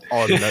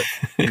on,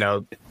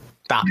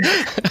 that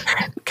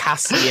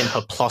Cassie and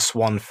her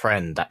 +1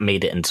 friend that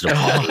made it into the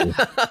party.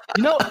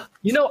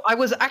 I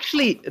was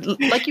actually,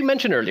 like you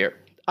mentioned earlier,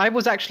 I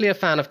was actually a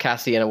fan of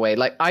Cassie in a way.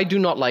 Like, I do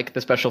not like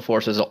the Special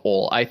Forces at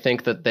all. I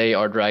think that they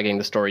are dragging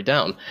the story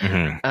down.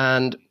 Mm-hmm.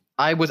 And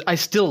I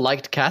still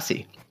liked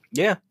Cassie.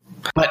 Yeah.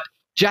 But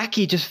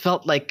Jackie just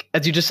felt like,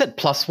 as you just said,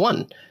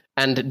 +1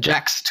 and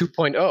Jax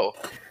 2.0.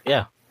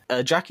 Yeah.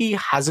 Jackie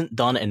hasn't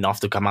done enough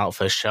to come out of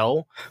her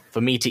shell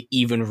for me to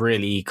even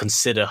really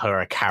consider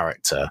her a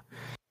character.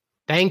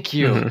 Thank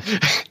you.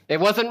 Mm-hmm. It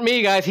wasn't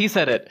me, guys. He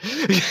said it.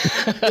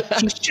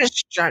 She's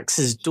just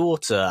Jax's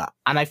daughter,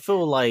 and I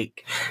feel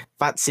like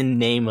that's in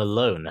name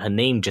alone. Her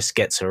name just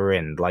gets her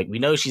in. Like, we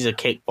know she's a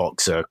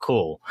kickboxer.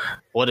 Cool.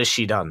 What has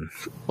she done?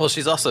 Well,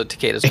 she's also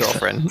Takeda's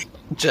girlfriend.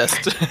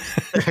 Just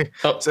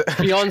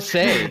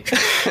fiance.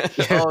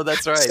 Oh,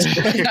 that's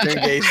right. You're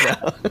engaged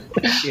now.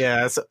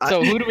 Yeah.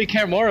 So who do we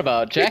care more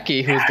about?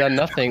 Jackie, who's done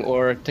nothing,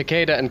 or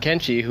Takeda and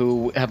Kenshi,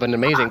 who have an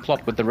amazing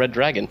plot with the Red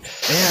Dragon?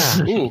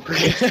 Yeah. Ooh.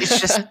 It's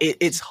just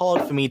it's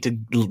hard for me to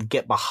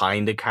get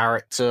behind a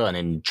character and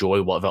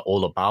enjoy what they're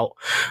all about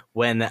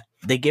when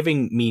they're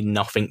giving me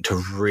nothing to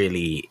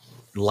really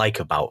like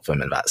about them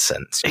in that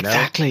sense, you know?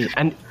 Exactly.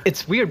 And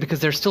it's weird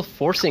because they're still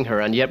forcing her,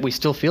 and yet we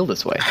still feel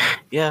this way.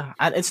 Yeah,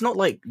 and it's not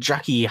like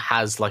Jackie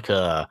has like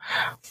a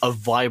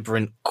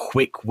vibrant,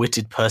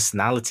 quick-witted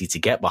personality to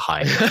get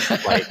behind.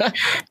 Like,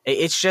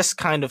 it's just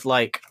kind of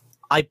like,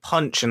 I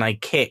punch and I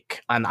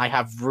kick, and I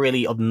have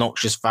really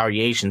obnoxious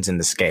variations in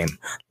this game.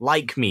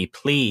 Like me,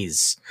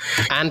 please.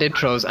 And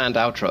intros and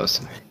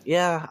outros.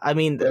 Yeah, I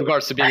mean... In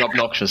regards to being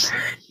obnoxious.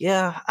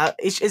 Yeah,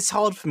 it's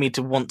hard for me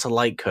to want to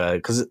like her,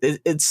 because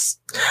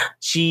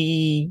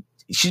she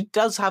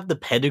does have the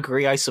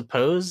pedigree, I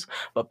suppose,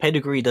 but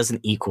pedigree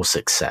doesn't equal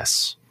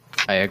success.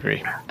 I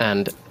agree.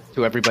 And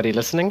to everybody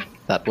listening,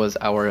 that was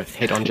our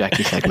Hate on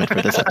Jackie segment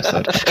for this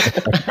episode.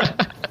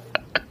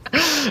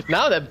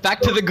 Now then,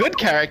 back to the good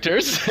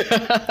characters.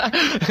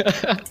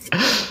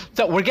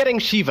 So we're getting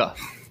Sheeva.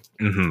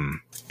 Mm-hmm.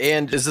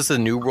 And is this a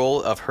new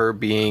role of her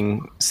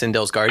being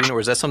Sindel's guardian, or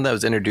is that something that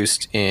was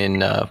introduced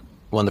in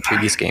one of the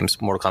previous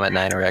games, Mortal Kombat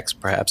 9 or X,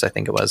 perhaps? I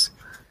think it was.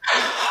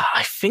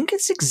 I think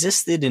it's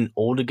existed in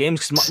older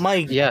games, because my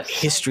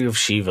history of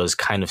Sheeva is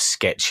kind of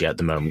sketchy at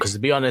the moment. Because to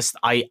be honest,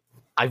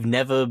 I've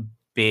never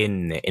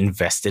been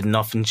invested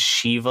enough in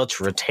Sheeva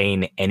to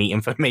retain any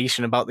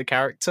information about the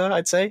character,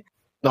 I'd say.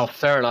 No,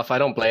 fair enough. I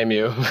don't blame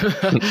you.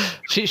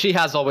 She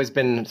has always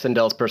been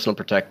Sindel's personal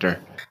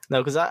protector.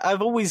 No, because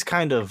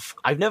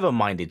I've never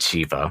minded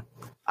Sheeva.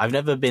 I've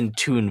never been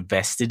too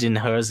invested in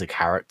her as a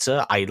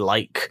character. I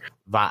like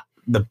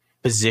the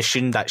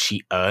position that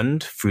she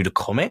earned through the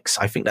comics.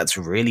 I think that's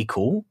really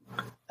cool.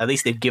 At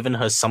least they've given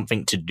her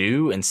something to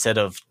do instead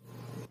of,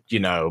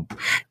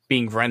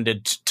 being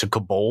rendered to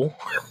Cabal.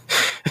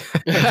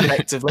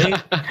 Effectively.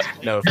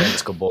 No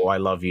offense, Cabal. I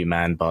love you,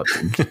 man, but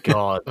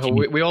God.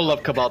 We all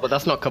love Cabal, but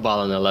that's not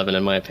Cabal in 11,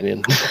 in my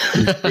opinion.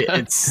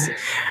 It's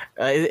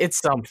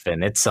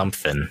something. It's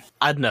something.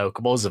 I don't know.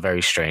 Cabal's a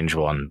very strange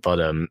one, but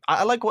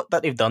I like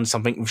that they've done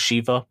something with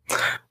Sheeva.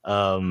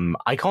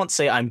 I can't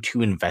say I'm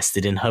too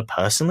invested in her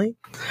personally,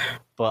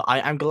 but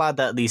I'm glad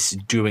that at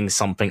least doing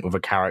something with a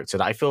character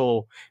that I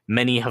feel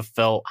many have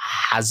felt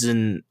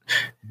hasn't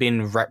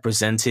been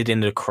represented in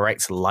the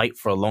correct light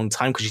for a long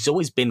time, because she's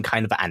always been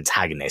kind of an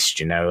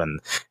antagonist,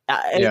 and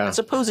I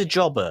suppose a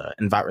jobber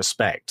in that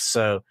respect.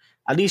 So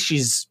at least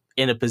she's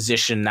in a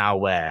position now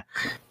where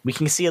we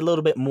can see a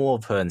little bit more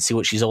of her and see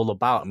what she's all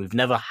about. And we've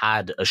never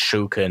had a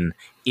Shogun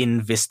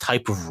in this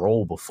type of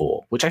role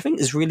before, which I think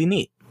is really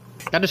neat.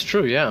 That is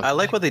true, yeah. I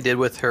like what they did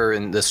with her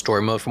in the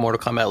story mode for Mortal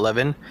Kombat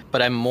 11,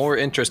 but I'm more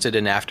interested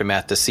in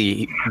Aftermath to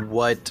see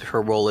what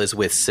her role is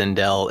with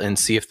Sindel and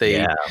see if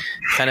they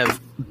kind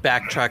of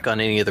backtrack on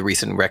any of the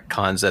recent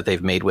retcons that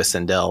they've made with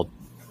Sindel.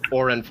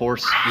 Or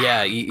enforce.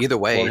 Yeah, either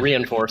way. Or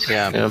reinforce.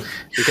 Yeah.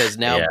 Because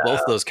now both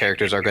those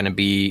characters are going to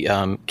be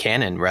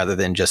canon rather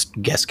than just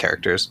guest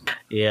characters.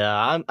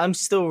 Yeah,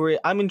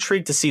 I'm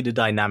intrigued to see the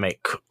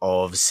dynamic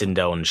of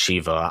Sindel and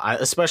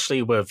Sheeva,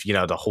 especially with,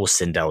 the whole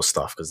Sindel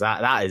stuff, because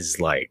that is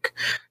like,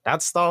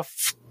 that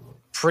stuff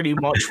pretty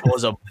much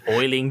was a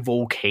boiling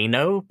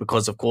volcano,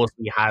 because of course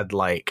we had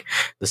like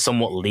the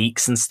somewhat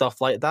leaks and stuff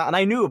like that, and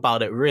I knew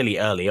about it really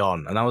early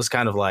on, and I was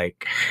kind of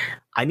like,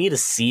 I need to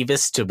see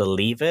this to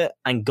believe it,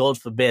 and God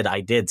forbid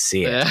I did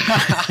see it.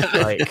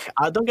 Like,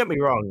 don't get me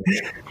wrong,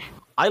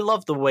 I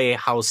love the way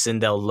how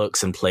Sindel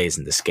looks and plays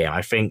in this game.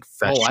 I think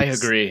that I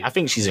agree. I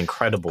think she's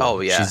incredible. Oh,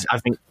 yeah. I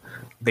think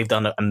they've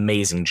done an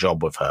amazing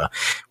job with her,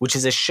 which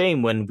is a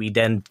shame when we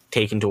then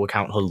take into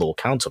account her lore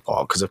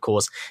counterpart, because of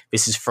course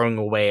this is throwing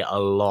away a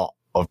lot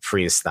of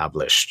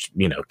pre-established,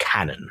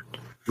 canon,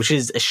 which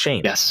is a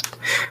shame. Yes.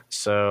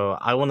 So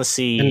I want to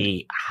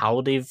see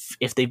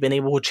if they've been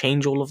able to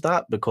change all of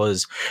that,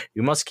 because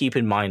you must keep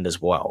in mind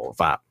as well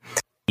that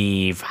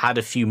we've had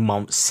a few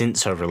months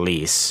since her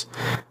release,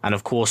 and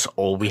of course,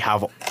 we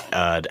have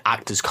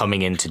actors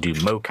coming in to do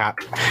mocap,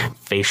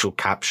 facial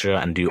capture,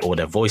 and do all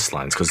their voice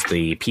lines, because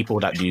the people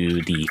that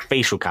do the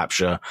facial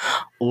capture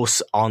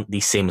also aren't the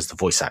same as the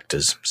voice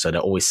actors, so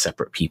they're always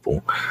separate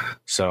people.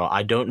 So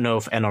I don't know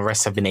if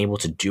NRS have been able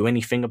to do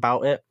anything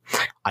about it.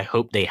 I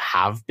hope they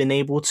have been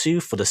able to,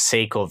 for the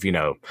sake of,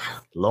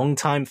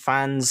 longtime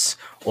fans,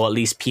 or at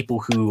least people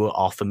who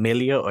are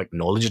familiar or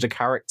acknowledge the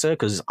character,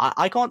 because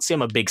I can't say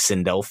I'm a big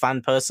Sindel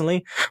fan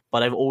personally,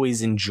 but I've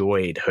always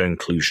enjoyed her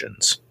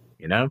inclusions,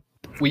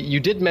 You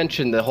did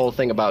mention the whole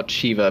thing about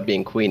Sheeva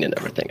being queen and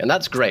everything, and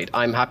that's great.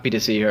 I'm happy to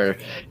see her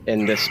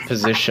in this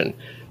position.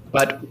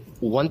 But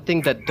one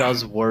thing that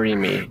does worry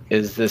me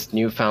is this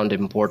newfound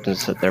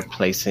importance that they're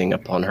placing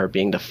upon her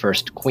being the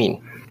first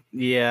queen.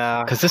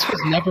 Yeah. Because this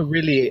was never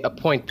really a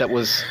point that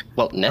was,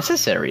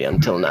 necessary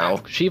until now.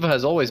 Sheeva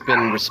has always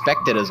been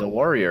respected as a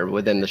warrior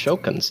within the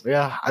Shokuns.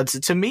 Yeah,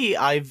 to me,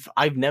 I've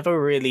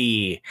never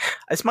really...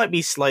 This might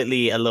be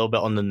slightly a little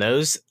bit on the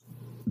nose.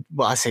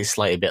 Well, I say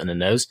slightly bit on the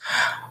nose.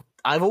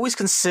 I've always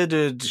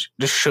considered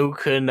the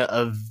Shogun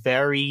a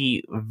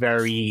very,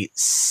 very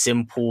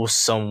simple,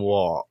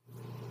 somewhat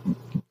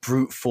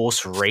brute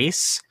force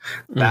race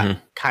that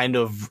kind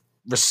of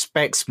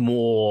respects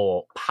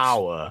more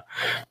power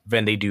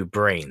than they do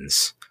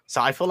brains. So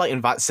I feel like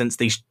in that sense,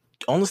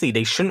 honestly,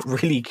 they shouldn't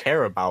really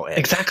care about it.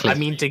 Exactly. I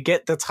mean, to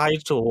get the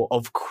title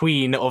of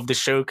Queen of the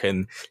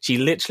Shogun, she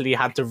literally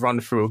had to run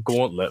through a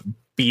gauntlet,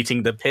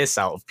 beating the piss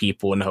out of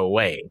people in her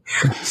way.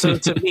 So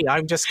to me,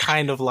 I'm just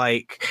kind of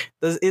like,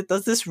 does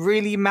this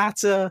really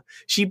matter?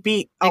 She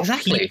beat out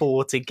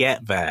people to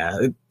get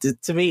there.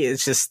 To me,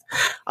 it's just,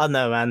 I don't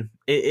know, man.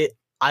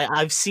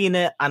 I've seen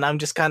it, and I'm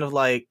just kind of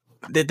like,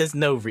 there's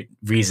no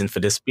reason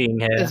for this being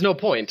here. There's no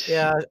point.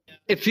 Yeah.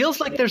 It feels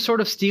like they're sort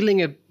of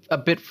stealing a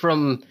bit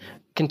from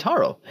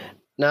Kintaro.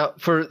 Now,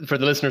 for the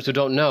listeners who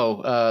don't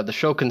know, the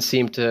Shokuns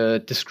seem to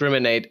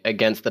discriminate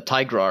against the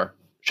Tigrar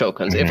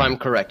Shokuns, if I'm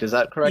correct. Is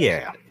that correct?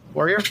 Yeah.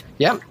 Warrior?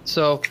 Yeah.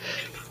 So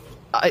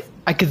I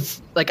could,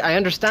 I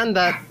understand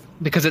that,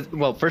 because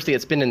firstly,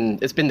 it's been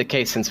the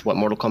case since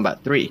Mortal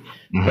Kombat 3,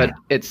 but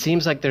it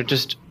seems like they're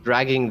just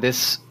dragging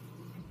this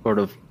sort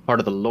of part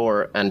of the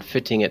lore and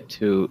fitting it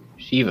to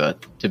Sheeva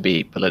to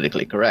be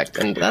politically correct,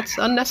 and that's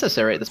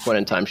unnecessary at this point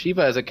in time.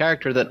 Sheeva is a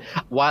character that,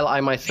 while I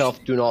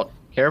myself do not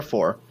care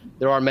for,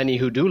 there are many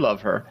who do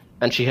love her,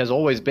 and she has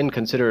always been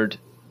considered,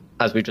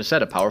 as we just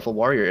said, a powerful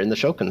warrior in the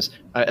Shokuns,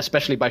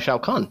 especially by Shao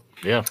Kahn.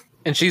 Yeah.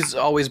 And she's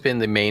always been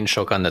the main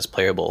Shogun that's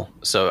playable.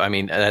 So, I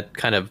mean, that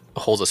kind of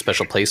holds a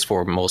special place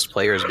for most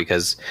players,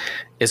 because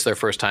it's their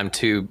first time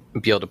to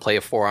be able to play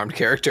a four-armed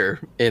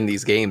character in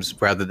these games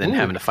rather than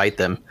having to fight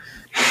them.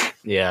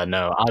 Yeah,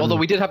 no. Although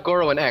we did have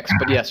Goro and X,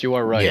 but yes, you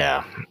are right.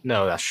 Yeah,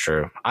 no, that's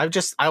true. I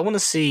want to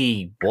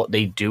see what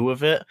they do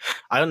with it.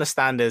 I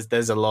understand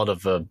there's a lot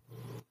of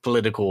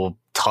political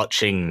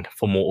touching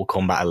for Mortal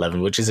Kombat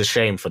 11, which is a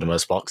shame for the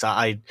most part.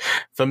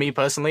 For me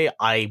personally,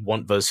 I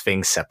want those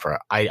things separate.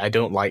 I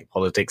don't like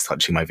politics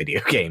touching my video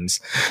games.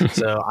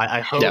 So I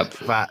hope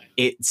that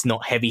it's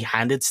not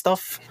heavy-handed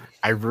stuff.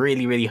 I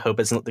really, really hope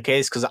it's not the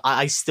case, because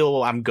I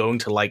still am going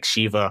to like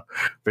Sheeva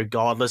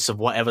regardless of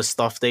whatever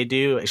stuff they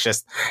do. It's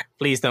just,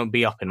 please don't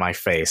be up in my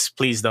face.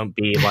 Please don't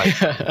be like...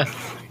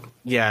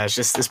 Yeah,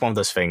 it's one of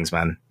those things,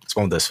 man. It's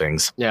one of those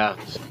things. Yeah.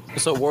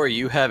 So, Warrior,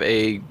 you have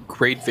a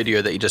great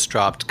video that you just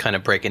dropped, kind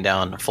of breaking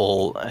down a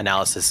full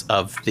analysis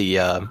of the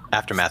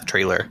Aftermath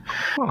trailer.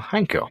 Oh,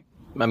 thank you.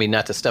 I mean,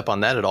 not to step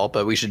on that at all,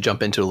 but we should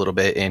jump into a little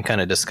bit and kind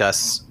of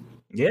discuss...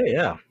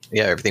 Yeah,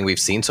 everything we've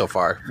seen so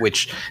far,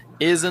 which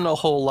isn't a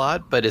whole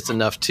lot, but it's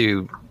enough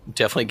to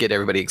definitely get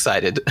everybody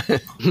excited.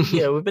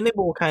 Yeah, we've been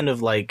able to kind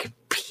of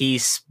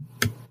piece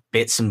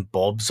bits and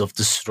bobs of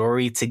the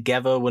story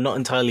together. We're not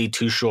entirely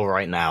too sure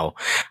right now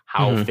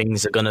how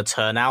things are going to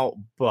turn out,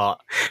 but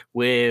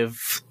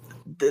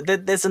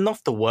there's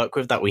enough to work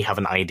with that we have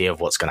an idea of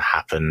what's going to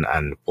happen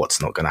and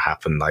what's not going to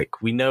happen.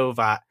 We know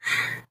that...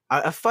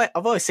 I've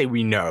always say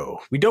we know.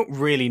 We don't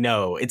really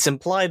know. It's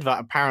implied that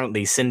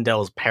apparently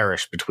Sindel's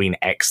perished between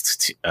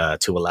X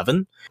to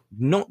 11.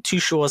 Not too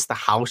sure as to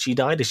how she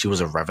died, if she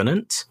was a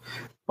revenant.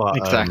 But,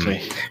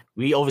 exactly.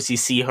 we obviously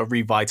see her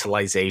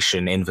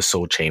revitalization in the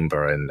Soul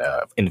Chamber and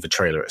in the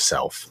trailer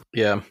itself.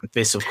 Yeah.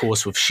 This, of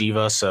course, with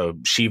Sheeva. So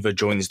Sheeva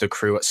joins the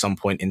crew at some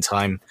point in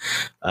time.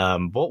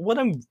 But what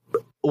I'm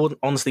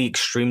honestly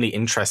extremely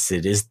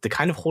interested is the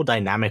kind of whole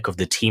dynamic of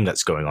the team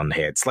that's going on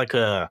here. It's like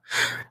a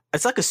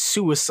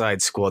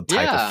Suicide Squad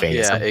type of thing.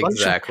 It's a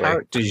bunch of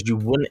characters you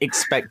wouldn't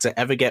expect to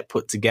ever get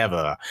put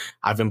together,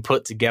 have been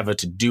put together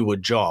to do a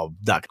job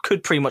that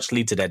could pretty much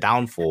lead to their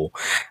downfall.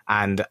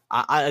 And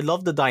I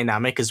love the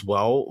dynamic as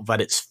well,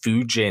 that it's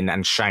Fujin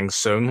and Shang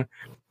Tsung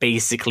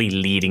basically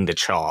leading the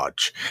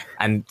charge.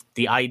 And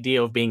the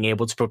idea of being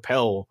able to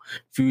propel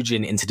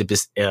Fujin into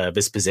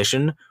this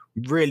position,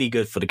 really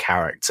good for the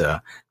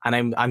character.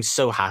 And I'm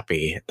so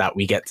happy that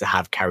we get to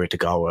have Cary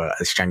Tagawa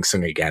as Shang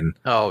Tsung again.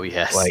 Oh,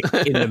 yes.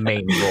 Like, in the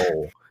main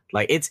role.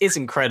 Like, it's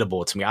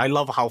incredible to me. I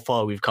love how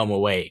far we've come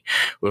away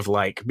with,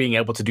 like, being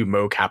able to do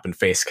mocap and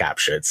face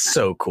capture. It's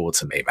so cool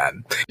to me,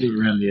 man. It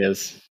really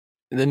is.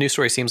 The new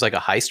story seems like a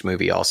heist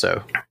movie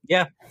also.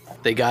 Yeah.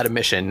 They got a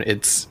mission.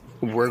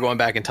 We're going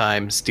back in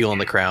time, stealing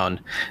the crown.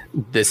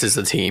 This is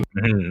the team.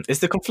 Mm-hmm. It's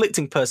the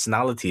conflicting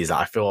personalities that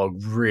I feel are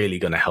really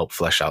going to help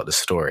flesh out the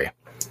story.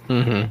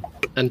 Mm-hmm.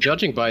 And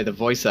judging by the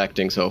voice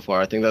acting so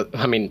far,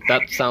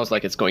 that sounds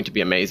like it's going to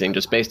be amazing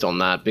just based on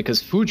that,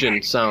 because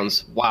Fujin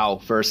sounds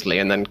wow, firstly,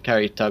 and then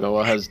Cary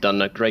Tagawa has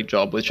done a great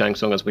job with Shang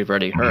Tsung, as we've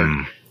already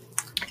heard.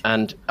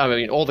 And I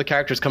mean, all the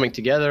characters coming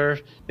together,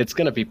 it's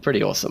going to be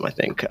pretty awesome, I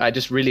think. I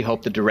just really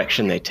hope the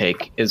direction they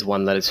take is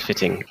one that is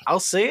fitting. I'll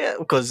say it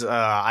because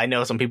I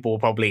know some people will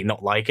probably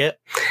not like it.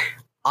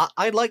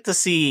 I'd like to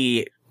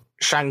see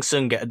Shang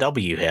Tsung get a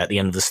W here at the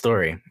end of the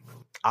story.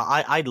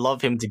 I'd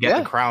love him to get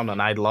the crown, and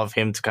I'd love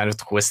him to kind of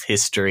twist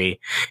history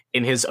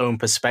in his own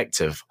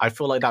perspective. I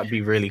feel like that'd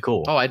be really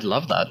cool. Oh, I'd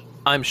love that.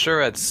 I'm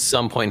sure at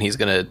some point he's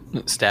going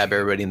to stab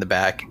everybody in the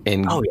back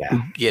and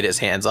get his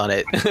hands on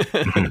it.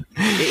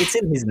 It's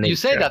in his nature. You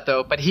say that,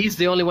 though, but he's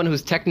the only one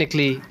who's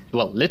technically,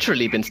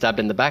 literally been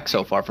stabbed in the back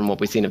so far from what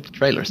we've seen of the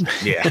trailers.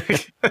 Yeah.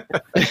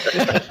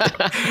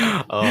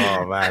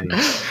 Oh, man.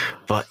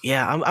 But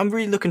yeah, I'm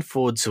really looking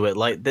forward to it.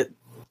 Like, that.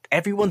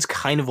 Everyone's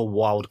kind of a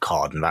wild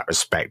card in that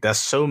respect. There's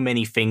so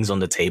many things on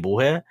the table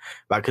here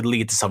that could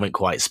lead to something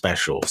quite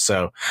special.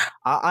 So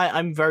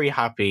I'm very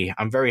happy.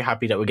 I'm very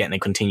happy that we're getting a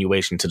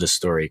continuation to the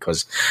story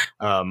because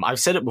I've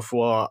said it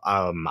before.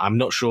 I'm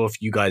not sure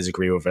if you guys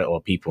agree with it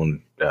or people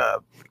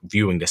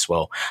viewing this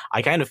well.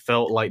 I kind of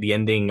felt like the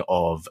ending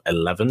of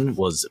 11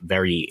 was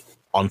very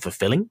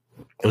unfulfilling.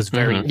 It was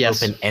very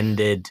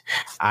open-ended.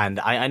 And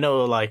I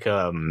know like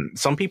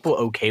some people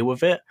are okay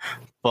with it,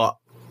 but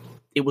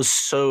it was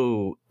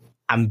so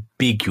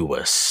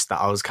ambiguous that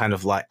I was kind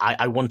of like,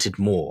 I wanted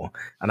more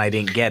and I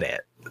didn't get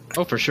it.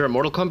 Oh, for sure.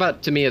 Mortal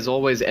Kombat to me has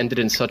always ended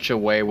in such a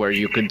way where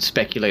you could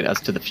speculate as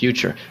to the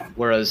future.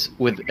 Whereas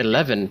with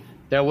 11,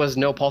 there was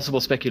no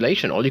possible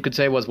speculation. All you could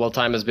say was, well,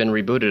 time has been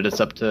rebooted. It's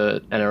up to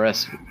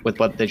NRS with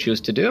what they choose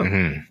to do.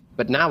 Mm-hmm.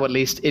 But now at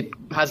least it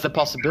has the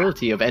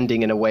possibility of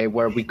ending in a way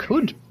where we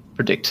could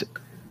predict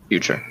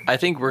future. I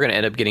think we're going to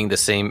end up getting the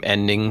same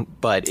ending,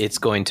 but it's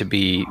going to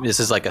be, this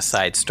is like a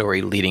side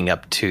story leading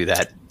up to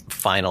that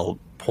final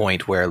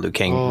point where Liu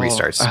Kang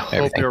restarts everything.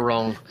 I hope you're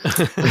wrong.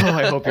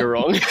 I hope you're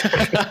wrong.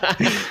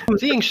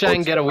 Seeing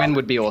Shang get a win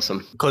would be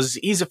awesome. Because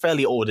he's a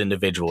fairly old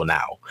individual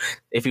now.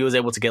 If he was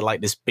able to get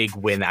like this big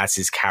win as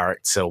his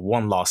character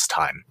one last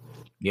time,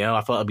 you know,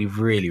 I thought it'd be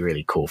really,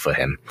 really cool for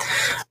him.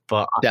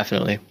 But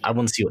definitely, I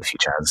want to see what the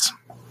future has.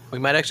 We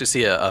might actually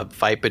see a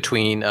fight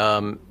between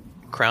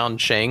Crown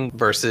Shang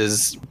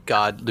versus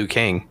God Liu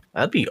Kang.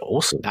 That'd be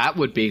awesome. That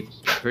would be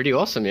pretty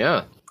awesome,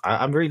 yeah.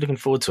 I'm really looking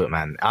forward to it,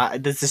 man.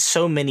 There's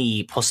so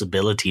many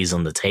possibilities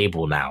on the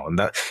table now. And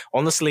that,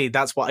 honestly,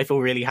 that's what I feel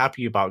really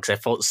happy about because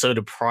I felt so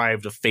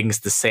deprived of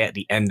things to say at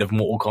the end of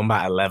Mortal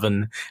Kombat 11.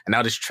 And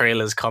now this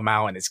trailer's come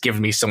out and it's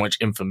given me so much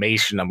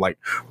information. I'm like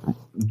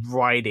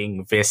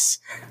riding this,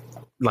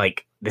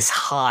 like, this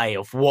high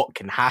of what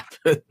can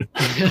happen.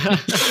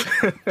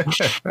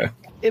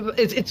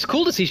 It's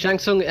cool to see Shang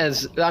Tsung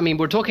as, I mean,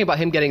 we're talking about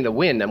him getting the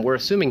win and we're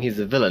assuming he's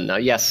the villain. Now,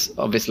 yes,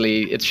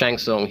 obviously it's Shang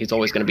Tsung. He's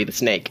always going to be the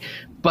snake.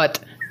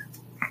 But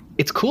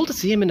it's cool to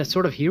see him in a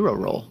sort of hero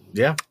role.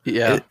 Yeah.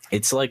 Yeah.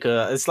 It's like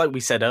we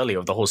said earlier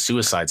of the whole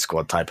Suicide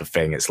Squad type of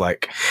thing. It's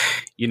like,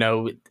 you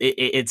know,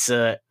 it's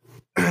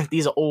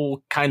these are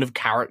all kind of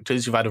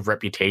characters who've had a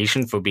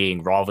reputation for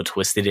being rather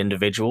twisted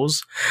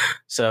individuals.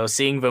 So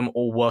seeing them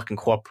all work and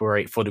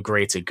cooperate for the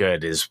greater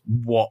good is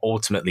what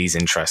ultimately is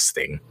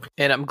interesting.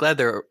 And I'm glad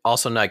they're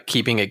also not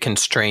keeping it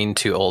constrained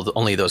to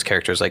only those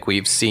characters. Like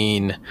we've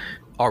seen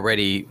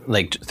already,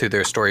 like through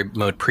their story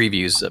mode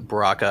previews,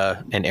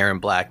 Baraka and Aaron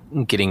Black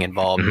getting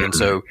involved. Mm-hmm. And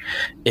so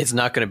it's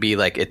not going to be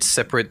like it's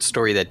separate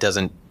story that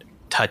doesn't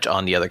touch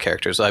on the other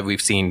characters.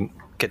 We've seen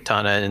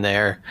Katana in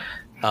there.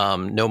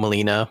 No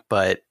Melina,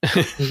 but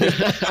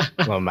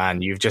oh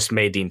man, you've just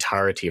made the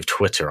entirety of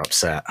Twitter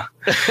upset.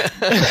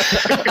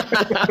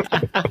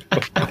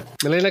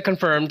 Melina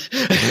confirmed.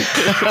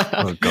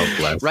 Oh, God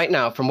bless. Right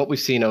now, from what we've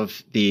seen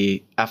of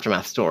the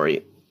Aftermath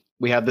story,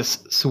 we have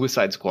this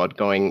Suicide Squad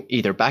going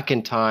either back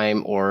in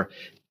time or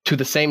to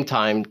the same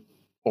time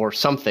or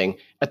something,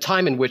 a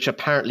time in which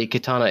apparently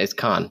Kitana is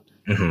Khan.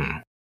 Mm-hmm.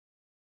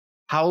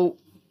 How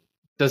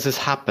does this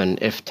happen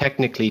if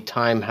technically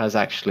time has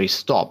actually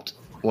stopped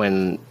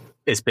when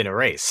it's been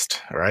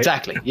erased, right?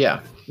 Exactly,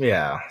 yeah.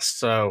 Yeah,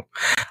 so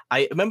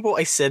I remember what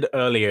I said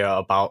earlier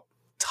about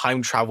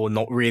time travel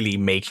not really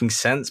making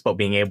sense, but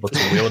being able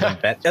to wield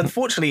and bend.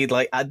 Unfortunately,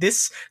 like at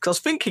this, because I was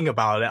thinking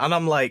about it, and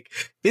I'm like,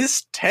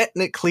 this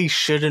technically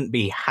shouldn't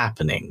be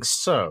happening.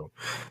 So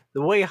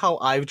the way how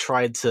I've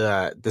tried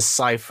to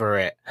decipher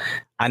it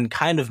and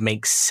kind of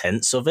make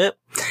sense of it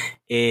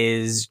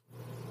is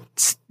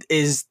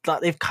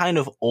that they've kind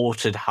of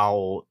altered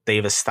how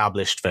they've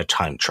established their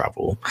time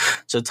travel.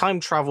 So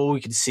time travel,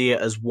 we can see it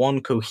as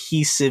one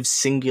cohesive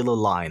singular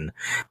line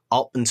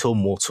up until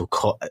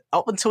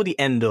up until the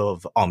end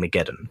of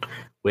Armageddon.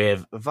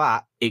 With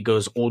that, it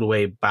goes all the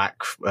way back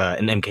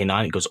in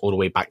MK9. It goes all the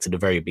way back to the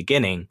very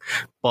beginning.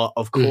 But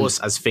of course,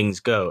 as things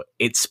go,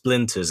 it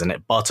splinters and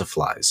it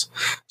butterflies.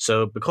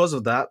 So because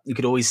of that, you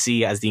could always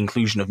see as the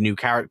inclusion of new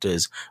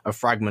characters a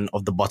fragment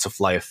of the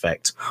butterfly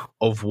effect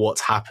of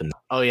what's happened.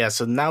 Oh yeah,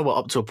 so now we're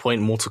up to a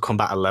point in Mortal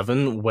Kombat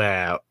 11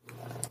 where,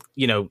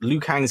 you know, Liu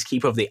Kang's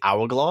Keeper of the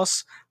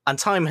Hourglass, and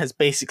time has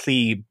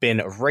basically been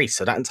erased.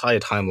 So that entire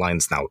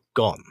timeline's now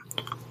gone.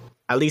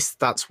 At least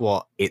that's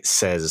what it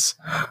says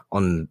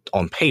on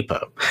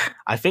paper.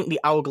 I think the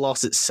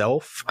hourglass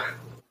itself,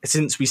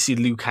 since we see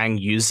Liu Kang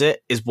use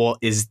it, is what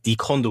is the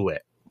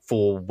conduit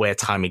for where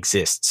time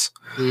exists.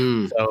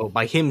 So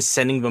by him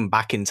sending them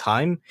back in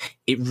time,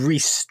 it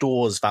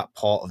restores that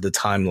part of the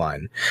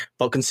timeline.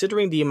 But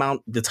considering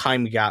the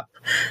time gap,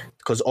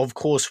 because of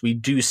course we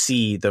do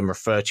see them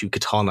refer to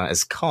Kitana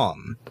as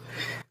Khan,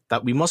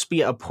 that we must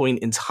be at a point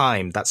in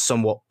time that's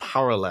somewhat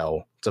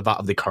parallel to that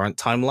of the current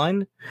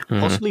timeline,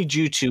 possibly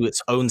due to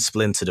its own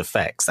splintered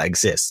effects that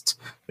exist.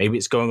 Maybe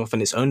it's going off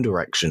in its own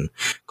direction,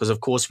 because of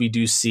course we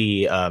do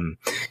see,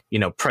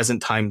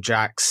 present time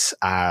Jax,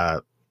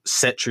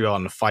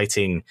 Cetrion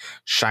fighting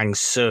Shang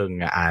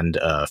Tsung and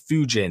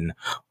Fujin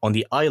on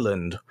the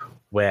island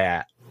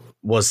where,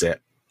 was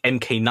it,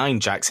 MK9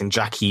 Jax and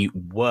Jackie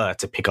were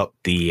to pick up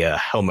the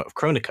helmet of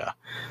Kronika.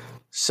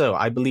 So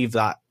I believe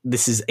that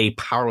this is a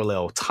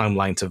parallel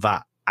timeline to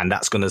that, and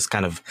that's going to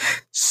kind of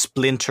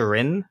splinter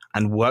in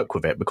and work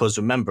with it, because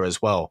remember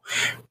as well,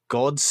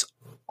 gods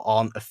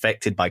aren't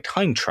affected by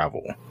time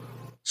travel.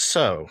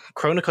 So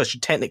Kronika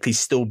should technically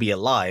still be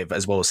alive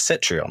as well as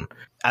Cetrion.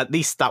 At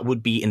least that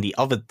would be in the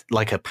other,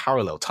 like a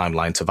parallel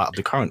timeline to that of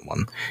the current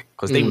one,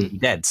 because they would be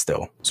dead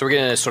still. So we're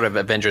getting a sort of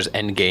Avengers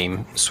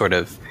Endgame sort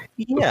of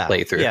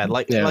playthrough. Yeah,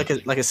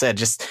 like I said,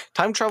 just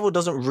time travel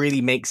doesn't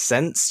really make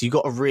sense. You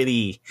got to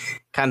really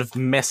kind of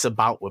mess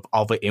about with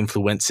other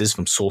influences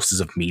from sources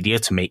of media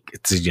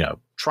to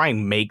try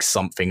and make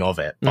something of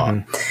it.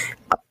 But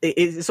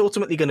it's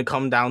ultimately going to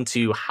come down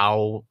to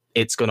how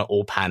it's going to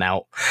all pan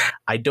out.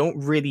 I don't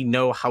really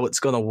know how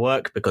it's going to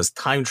work, because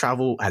time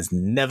travel has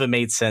never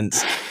made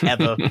sense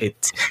ever.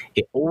 It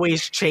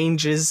always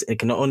changes. It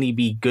can only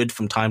be good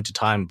from time to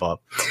time, but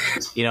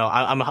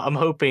I'm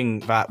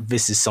hoping that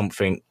this is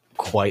something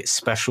quite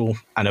special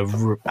and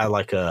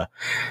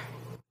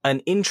an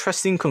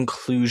interesting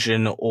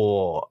conclusion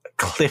or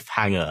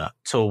cliffhanger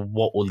to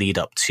what will lead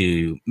up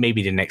to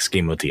maybe the next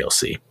game of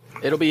DLC.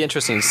 It'll be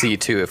interesting to see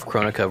too if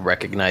Kronika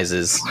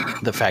recognizes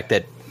the fact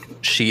that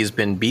she's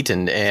been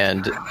beaten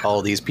and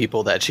all these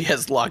people that she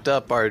has locked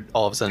up are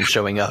all of a sudden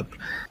showing up.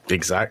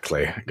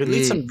 Exactly. Could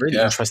lead some really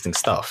interesting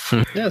stuff.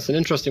 Yeah, it's an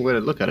interesting way to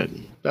look at it.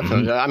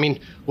 Definitely. I mean,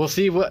 we'll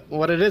see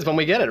what it is when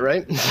we get it,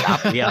 right?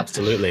 Yeah,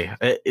 absolutely.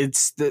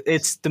 It's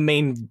the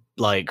main,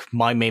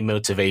 my main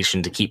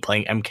motivation to keep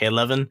playing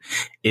MK11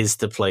 is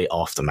to play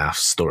Aftermath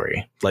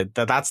story.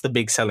 That's the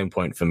big selling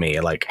point for me.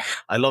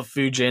 I love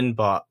Fujin,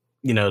 but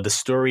the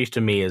story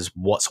to me is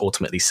what's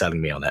ultimately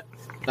selling me on it.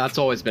 That's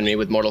always been me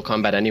with Mortal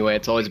Kombat anyway.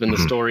 It's always been the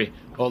story.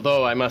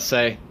 Although I must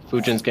say,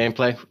 Fujin's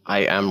gameplay,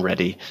 I am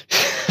ready.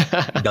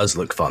 It does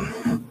look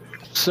fun.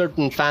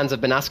 Certain fans have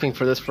been asking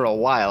for this for a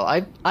while.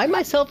 I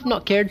myself have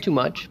not cared too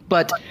much,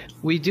 but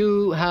we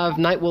do have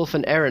Nightwolf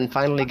and Eren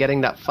finally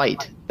getting that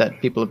fight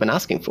that people have been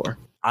asking for.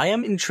 I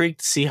am intrigued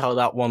to see how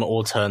that one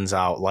all turns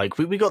out.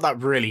 We got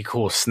that really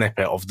cool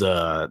snippet of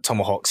the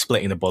Tomahawk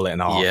splitting the bullet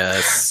in half.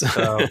 Yes.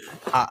 So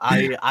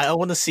I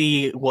want to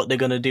see what they're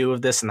going to do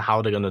with this and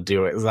how they're going to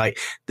do it.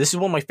 This is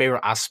one of my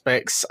favorite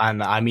aspects,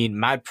 and I mean,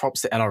 mad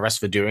props to NRS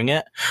for doing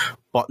it.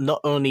 But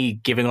not only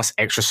giving us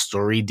extra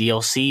story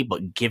DLC,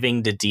 but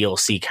giving the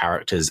DLC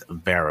characters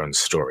their own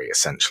story,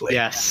 essentially.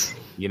 Yes.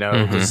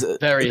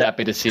 Very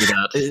happy to see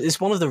that. It's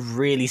one of the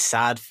really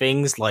sad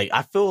things.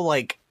 I feel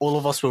like all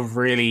of us were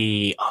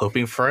really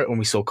hoping for it when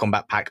we saw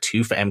Combat Pack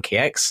 2 for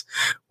MKX,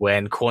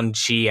 when Quan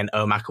Chi and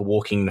Ermac are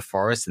walking in the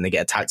forest and they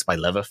get attacked by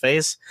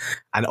Leatherface.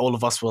 And all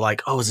of us were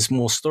like, oh, is this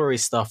more story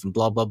stuff and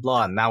blah, blah,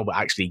 blah. And now we're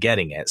actually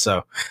getting it.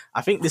 So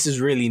I think this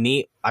is really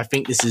neat. I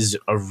think this is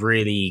a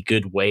really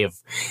good way of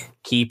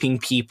keeping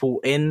people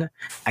in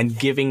and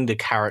giving the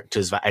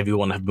characters that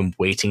everyone have been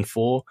waiting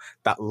for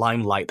that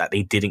limelight that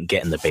they didn't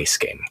get in the base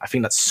game. I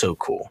think that's so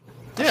cool.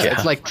 Yeah,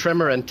 it's like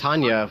Tremor and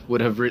Tanya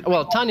would have...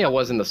 well, Tanya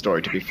was in the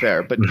story, to be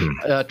fair, but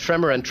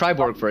Tremor and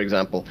Triborg, for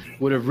example,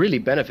 would have really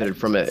benefited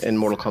from it in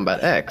Mortal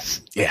Kombat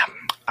X. Yeah,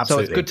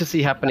 absolutely. So it's good to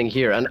see happening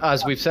here. And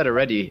as we've said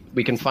already,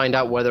 we can find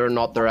out whether or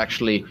not they're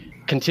actually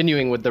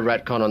continuing with the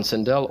retcon on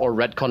Sindel or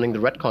retconning the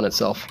retcon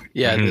itself.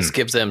 Yeah, this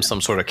gives them some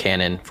sort of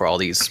canon for all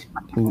these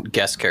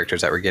guest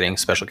characters that we're getting,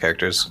 special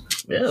characters.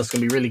 Yeah, it's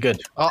going to be really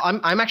good.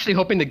 I'm actually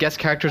hoping the guest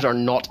characters are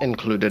not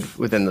included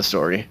within the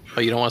story.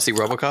 Oh, you don't want to see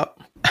RoboCop?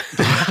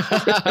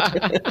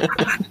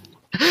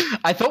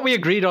 I thought we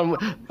agreed on,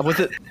 was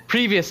it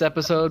previous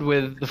episode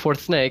with the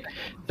Fourth Snake,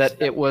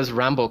 that it was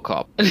Rambo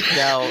Cop.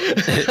 Now,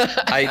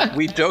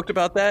 we joked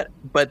about that,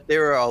 but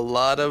there are a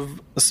lot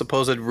of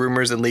supposed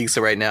rumors and leaks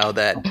right now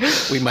that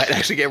we might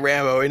actually get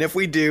Rambo, and if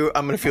we do,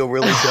 I'm going to feel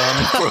really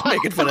dumb for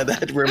making fun of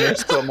that rumor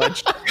so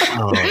much.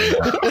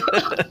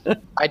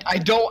 I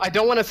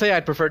don't want to say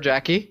I'd prefer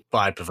Jackie. But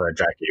I prefer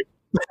Jackie.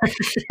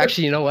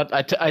 Actually, you know what?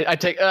 I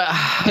take.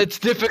 It's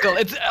difficult.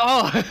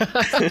 I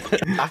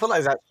feel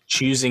like that's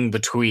choosing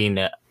between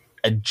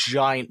a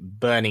giant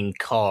burning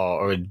car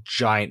or a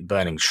giant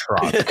burning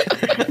truck.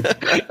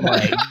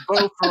 Like,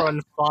 both are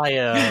on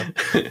fire.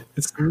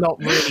 It's not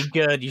really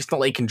good. It's not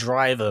like you can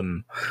drive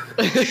them.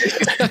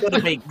 You've got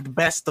to make the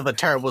best of a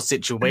terrible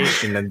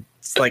situation, and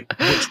it's like,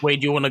 which way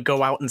do you want to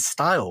go out in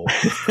style?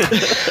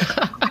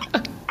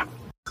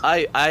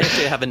 I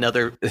actually have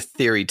another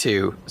theory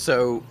too.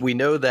 So we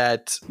know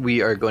that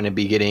we are going to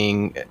be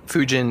getting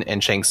Fujin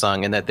and Shang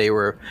Tsung, and that they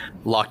were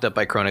locked up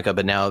by Kronika,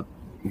 but now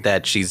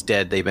that she's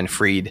dead, they've been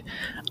freed.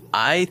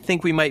 I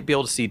think we might be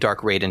able to see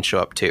Dark Raiden show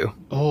up too.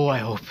 Oh, I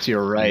hope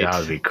you're right. That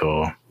would be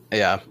cool.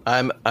 Yeah,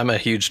 I'm a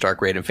huge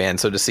Dark Raiden fan,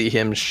 so to see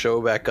him show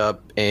back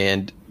up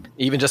and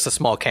even just a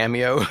small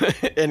cameo,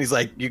 and he's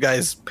like, "You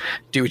guys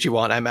do what you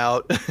want. I'm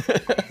out."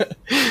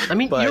 I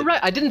mean, you're right.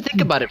 I didn't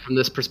think about it from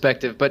this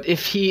perspective, but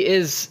if he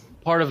is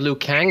part of Liu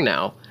Kang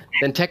now,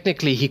 then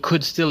technically he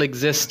could still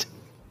exist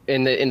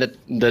in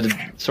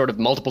the sort of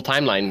multiple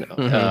timeline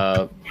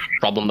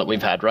problem that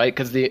we've had, right?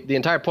 Because the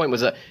entire point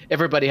was that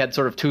everybody had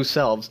sort of two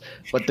selves,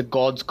 but the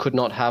gods could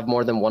not have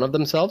more than one of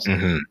themselves.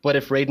 But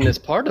if Raiden is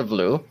part of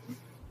Liu,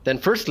 then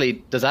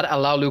firstly, does that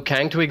allow Liu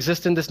Kang to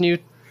exist in this new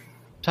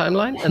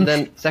timeline? And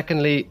then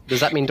secondly,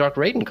 does that mean Dark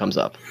Raiden comes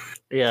up?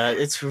 Yeah,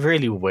 it's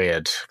really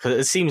weird, because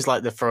it seems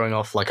like they're throwing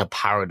off like a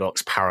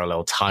paradox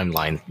parallel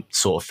timeline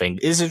sort of thing.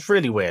 It's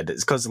really weird.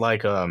 It's because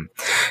like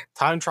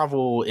time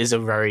travel is a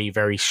very,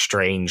 very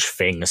strange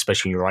thing,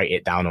 especially when you write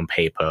it down on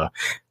paper.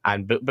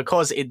 And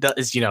because it does,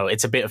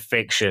 it's a bit of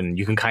fiction,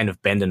 you can kind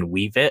of bend and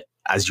weave it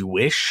as you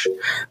wish,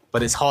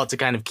 but it's hard to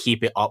kind of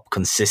keep it up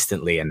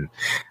consistently. And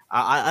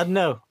I don't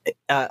know.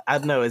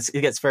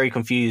 It gets very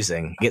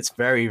confusing. It gets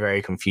very,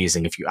 very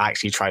confusing if you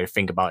actually try to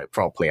think about it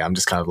properly. I'm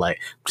just kind of like,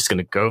 I'm just going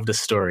to go over the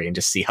story and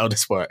just see how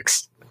this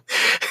works.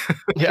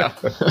 Yeah.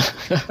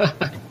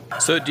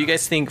 So do you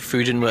guys think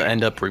Fujin will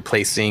end up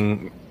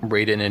replacing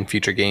Raiden in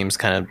future games,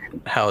 kind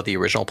of how the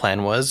original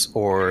plan was,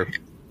 or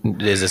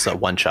is this a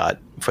one-shot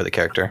for the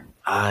character?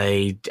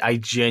 I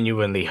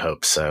genuinely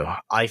hope so.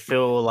 I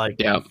feel like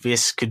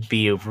this could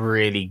be a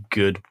really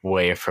good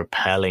way of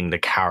propelling the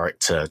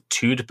character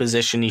to the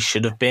position he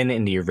should have been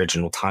in the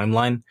original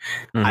timeline.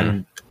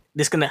 And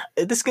this can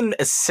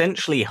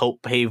essentially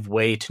help pave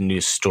way to new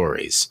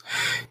stories,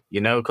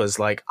 because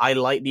like I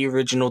like the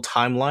original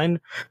timeline,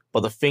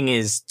 but the thing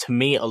is, to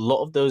me, a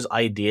lot of those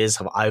ideas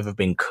have either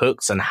been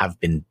cooked and have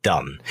been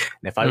done.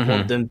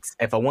 And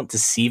if I want to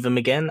see them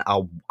again,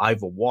 I'll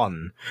either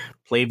one,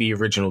 play the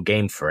original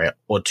game for it,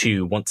 or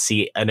two, want to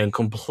see a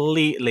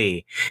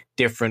completely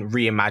different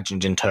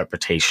reimagined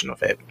interpretation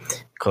of it.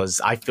 Because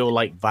I feel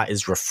like that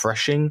is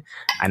refreshing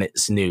and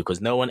it's new,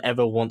 because no one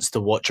ever wants to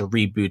watch a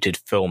rebooted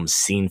film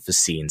scene for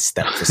scene,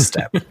 step for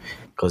step.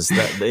 Because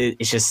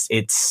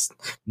it's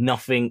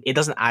nothing, it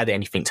doesn't add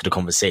anything to the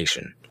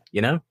conversation,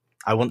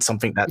 I want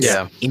something that's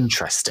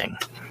interesting.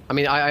 I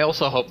mean, I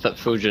also hope that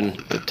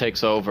Fujin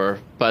takes over,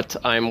 but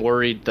I'm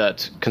worried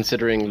that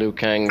considering Liu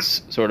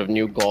Kang's sort of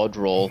new god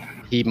role,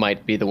 he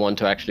might be the one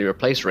to actually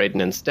replace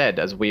Raiden instead,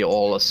 as we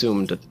all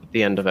assumed at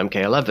the end of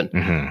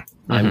MK11.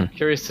 I'm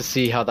curious to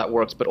see how that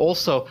works. But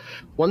also,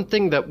 one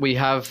thing that we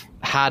have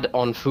had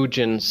on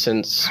Fujin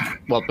since,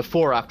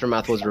 before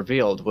Aftermath was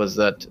revealed, was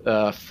that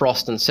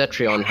Frost and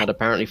Cetrion had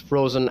apparently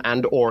frozen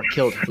and or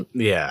killed him.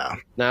 Yeah.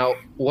 Now,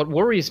 what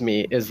worries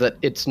me is that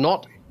it's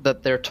not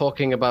that they're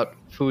talking about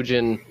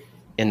Fujin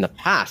in the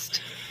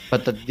past,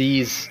 but that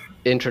these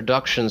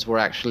introductions were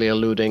actually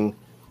alluding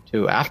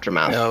to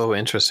Aftermath. Oh,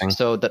 interesting.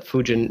 So that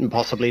Fujin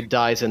possibly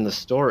dies in the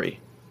story.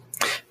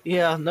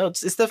 Yeah, no,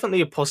 it's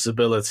definitely a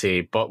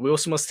possibility, but we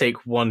also must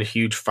take one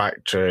huge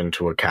factor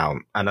into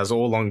account. And as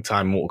all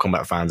long-time Mortal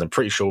Kombat fans, I'm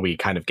pretty sure we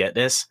kind of get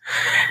this.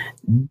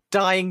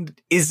 Dying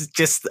is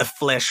just a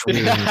flesh wound.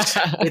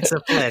 It's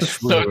a flesh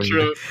So wound.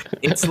 true.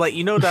 It's like,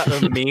 you know that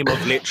meme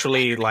of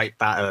literally like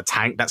that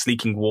tank that's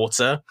leaking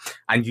water,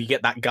 and you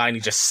get that guy and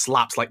he just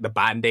slaps like the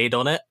Band-Aid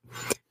on it?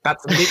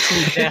 That's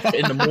literally death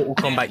in the Mortal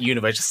Kombat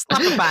universe. Just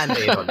slap a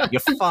Band-Aid on it. You're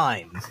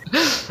fine.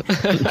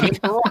 I mean,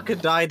 Baraka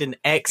died in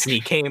X and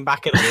he came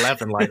back in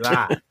 11 like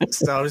that.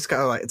 So I was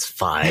kind of like, it's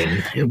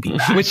fine. He'll be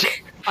back.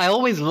 Which I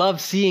always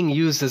love seeing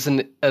used as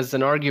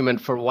an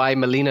argument for why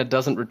Melina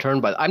doesn't return.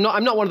 But I'm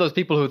not one of those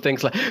people who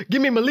thinks like,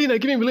 give me Melina,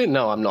 give me Melina.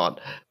 No, I'm not.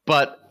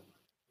 But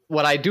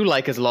what I do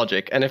like is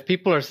logic. And if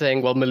people are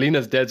saying, well,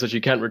 Melina's dead, so she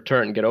can't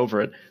return, get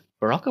over it.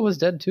 Baraka was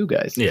dead too,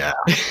 guys. Yeah.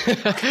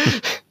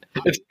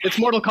 It's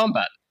Mortal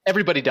Kombat.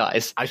 Everybody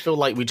dies. I feel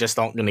like we just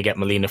aren't going to get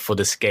Melina for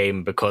this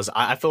game because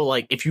I feel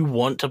like if you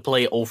want to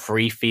play all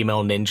three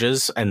female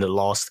ninjas in the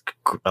last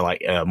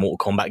Mortal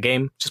Kombat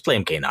game, just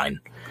play MK9.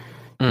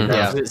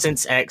 Yeah.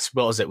 Since X,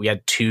 what was it? We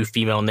had 2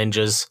 female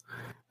ninjas,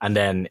 and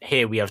then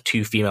here we have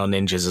 2 female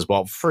ninjas as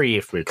well. 3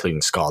 if we're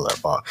including Scarlet,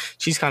 but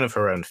she's kind of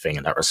her own thing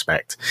in that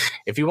respect.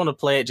 If you want to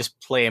play it, just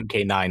play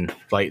MK9.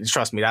 Like,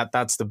 trust me,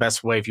 that's the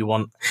best way. If you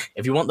want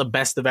the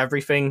best of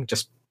everything,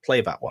 just play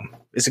that one.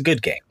 It's a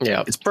good game.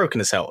 Yeah, it's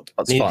broken as hell.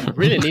 It's fun. It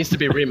really needs to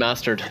be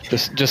remastered,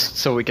 just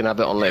so we can have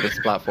it on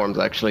latest platforms.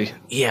 Actually,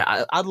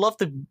 yeah, I'd love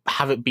to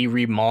have it be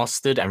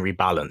remastered and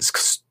rebalanced.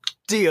 Cause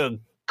dear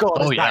God,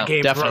 is that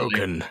game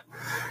broken?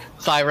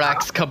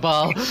 Cyrax,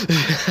 Cabal,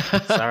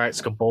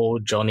 Cyrax, Cabal,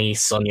 Johnny,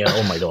 Sonya.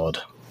 Oh my God.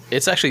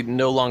 It's actually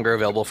no longer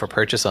available for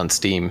purchase on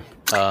Steam.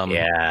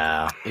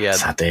 Yeah.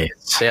 They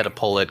had to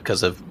pull it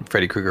because of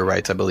Freddy Krueger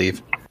rights, I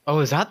believe. Oh,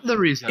 is that the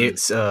reason?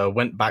 It's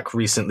went back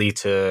recently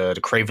to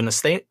the Craven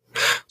estate.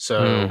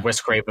 So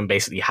Wes Craven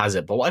basically has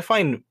it. But what I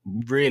find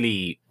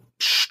really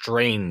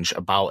strange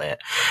about it,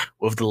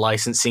 with the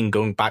licensing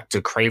going back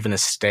to Craven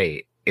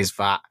estate, is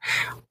that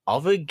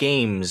other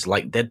games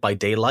like Dead by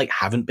Daylight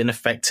haven't been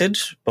affected,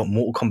 but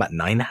Mortal Kombat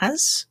 9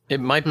 has.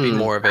 It might be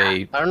more of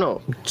a, I don't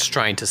know,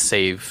 trying to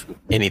save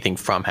anything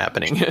from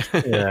happening.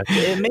 Yeah,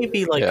 it may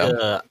be like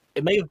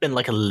it may have been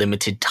like a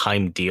limited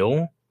time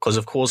deal. Because,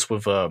 of course,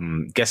 with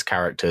guest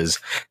characters,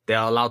 they're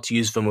allowed to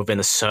use them within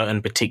a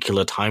certain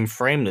particular time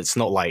frame. It's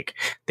not like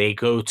they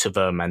go to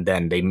them and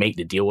then they make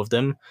the deal with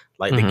them.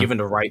 Like, they're given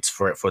the rights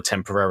for it for a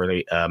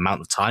temporary amount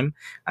of time,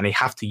 and they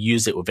have to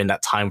use it within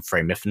that time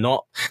frame. If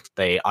not,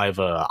 they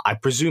either, I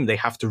presume they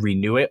have to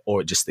renew it, or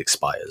it just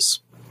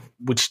expires.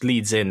 Which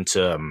leads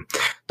into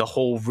the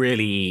whole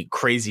really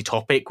crazy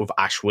topic with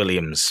Ash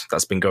Williams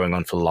that's been going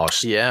on for the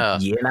last year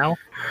now.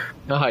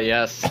 Ah,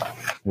 yes.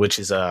 Which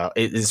is it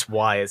is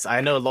why I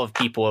know a lot of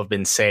people have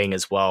been saying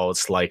as well.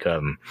 It's like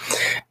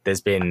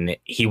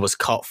he was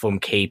cut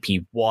from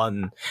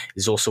KP1.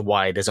 Is also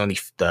why there's only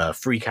the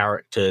 3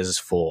 characters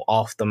for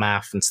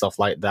Aftermath and stuff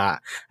like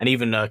that. And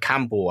even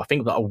Campbell, I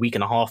think about a week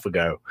and a half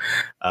ago,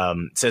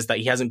 says that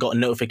he hasn't got a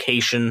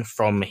notification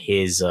from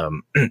his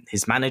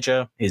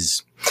manager,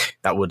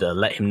 that would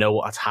let him know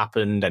what had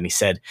happened. And he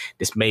said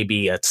this may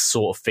be a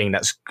sort of thing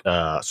that's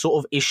sort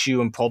of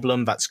issue and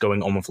problem that's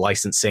going on with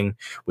licensing,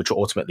 which will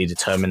ultimately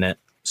determine it.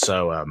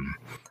 So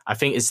I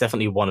think it's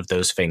definitely one of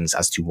those things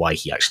as to why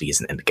he actually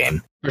isn't in the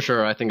game. For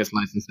sure, I think it's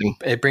licensing.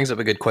 It brings up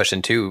a good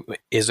question too.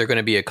 Is there going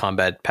to be a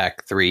Combat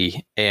Pack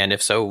 3? And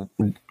if so,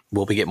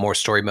 will we get more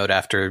story mode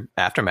after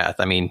Aftermath?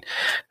 I mean,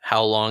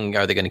 how long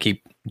are they going to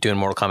keep doing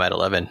Mortal Kombat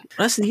 11?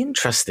 That's the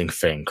interesting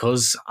thing,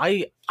 because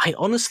I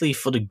honestly,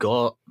 for the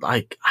God,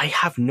 like, I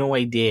have no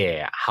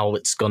idea how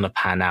it's gonna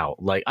pan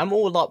out. Like, I'm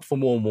all up for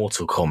more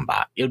Mortal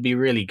Kombat. It would be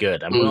really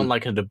good. And we're on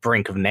like the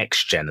brink of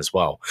next gen as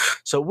well.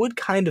 So it would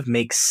kind of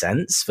make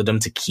sense for them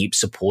to keep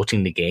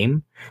supporting the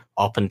game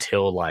up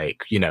until,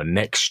 like, you know,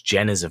 next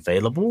gen is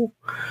available.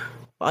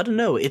 But I don't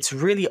know. It's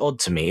really odd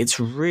to me. It's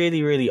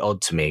really, really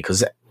odd to me,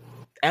 because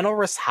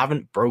NRS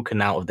haven't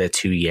broken out of their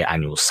 2-year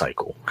annual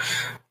cycle.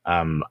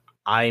 I'm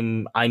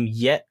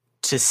yet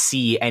to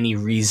see any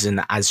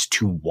reason as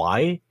to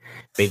why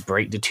they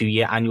break the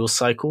 2-year annual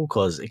cycle,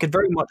 because it could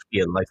very much be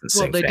a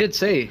licensing thing. Well, they did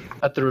say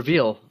at the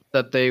reveal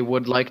that they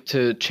would like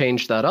to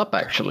change that up,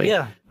 actually.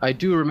 Yeah. I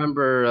do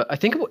remember, I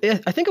think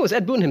it was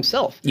Ed Boon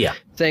himself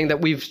saying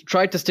that we've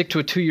tried to stick to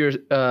a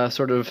 2-year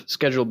sort of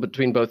schedule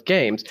between both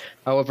games.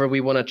 However,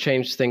 we want to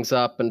change things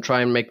up and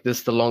try and make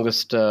this the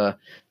longest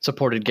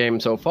supported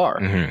game so far.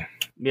 Mm-hmm.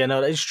 Yeah,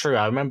 no, that is true.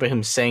 I remember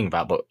him saying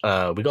that, but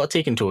we got to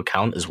take into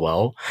account as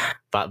well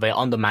that they're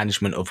under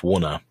management of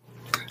Warner.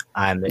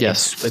 And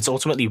it's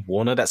ultimately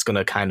Warner that's going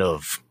to kind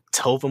of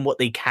tell them what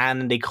they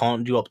can and they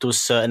can't do up to a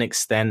certain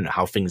extent,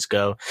 how things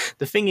go.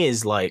 The thing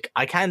is, like,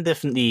 I'd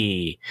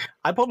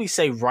probably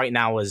say right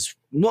now, as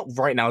not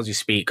right now as you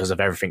speak because of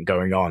everything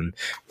going on,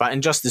 but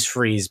Injustice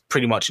 3 is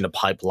pretty much in the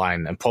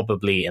pipeline and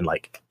probably in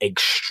like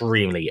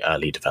extremely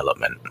early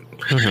development.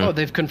 Oh,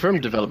 they've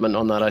confirmed development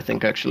on that, I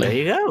think, actually. There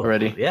you go.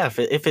 Already. Yeah,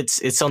 if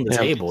it's on the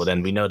table,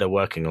 then we know they're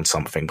working on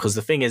something. Because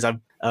the thing is,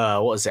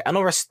 what is it?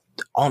 NRS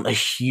aren't a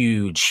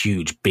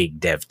huge big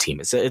dev team.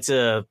 It's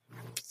a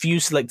few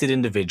selected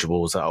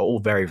individuals that are all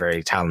very,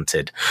 very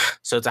talented.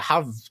 So to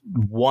have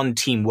one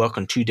team work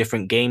on two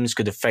different games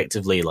could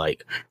effectively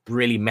like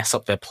really mess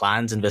up their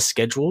plans and their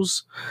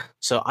schedules.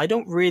 So I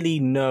don't really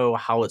know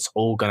how it's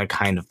all going to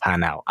kind of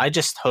pan out. I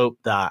just hope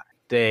that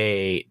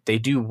they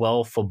do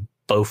well for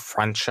both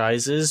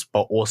franchises,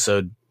 but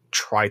also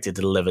try to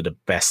deliver the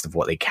best of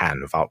what they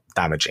can without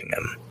damaging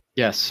them.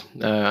 Yes,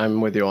 I'm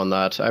with you on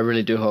that. I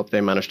really do hope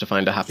they manage to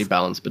find a happy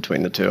balance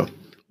between the two.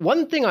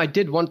 One thing I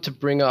did want to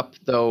bring up,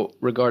 though,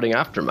 regarding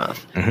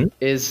Aftermath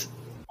is,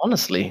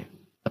 honestly,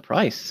 the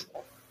price.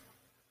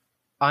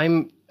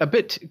 I'm a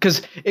bit...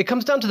 Because it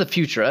comes down to the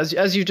future.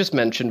 As you just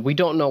mentioned, we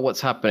don't know what's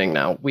happening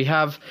now. We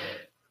have...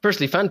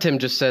 Firstly, Phantom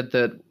just said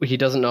that he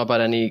doesn't know about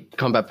any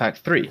Combat Pack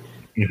 3.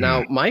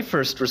 Now, my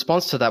first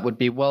response to that would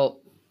be, well,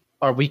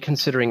 are we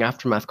considering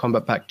Aftermath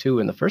Combat Pack 2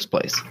 in the first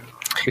place?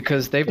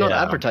 Because they've not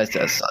advertised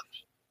it as such.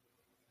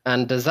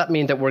 And does that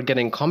mean that we're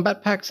getting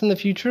combat packs in the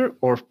future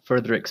or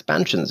further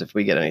expansions if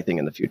we get anything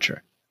in the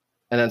future?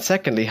 And then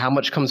secondly, how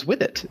much comes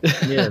with it?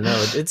 Yeah,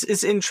 no,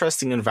 it's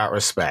interesting in that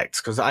respect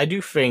because I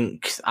do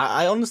think,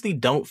 I honestly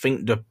don't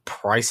think the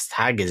price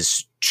tag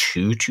is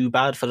too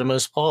bad for the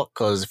most part,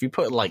 because if you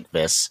put it like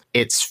this,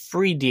 it's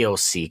free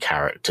DLC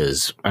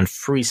characters and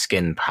free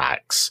skin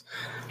packs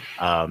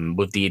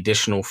with the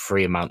additional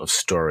free amount of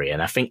story.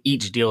 And I think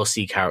each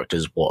DLC character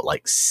is what,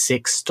 like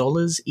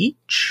 $6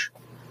 each?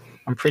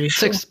 I'm pretty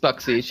sure.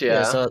 $6 each,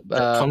 yeah. So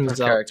that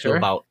comes out to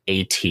about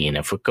 18.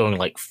 If we're going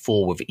like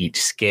 4 with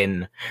each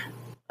skin,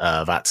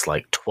 that's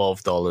like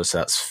 $12, so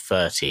that's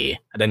 30.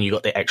 And then you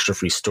got the extra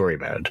free story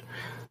mode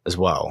as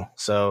well.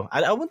 So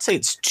I wouldn't say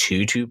it's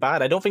too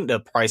bad. I don't think the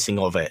pricing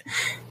of it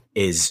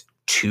is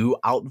too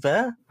out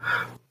there.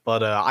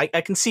 But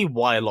I can see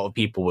why a lot of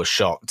people were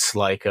shocked.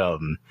 Like,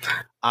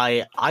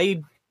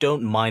 I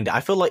don't mind it.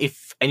 I feel like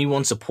if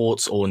anyone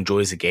supports or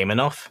enjoys the game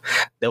enough,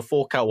 they'll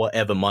fork out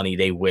whatever money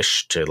they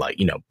wish to, like,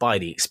 you know, buy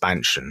the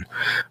expansion.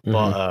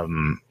 But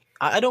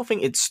I don't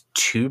think it's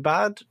too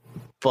bad.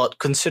 But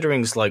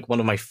considering it's like one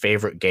of my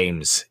favorite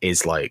games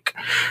is like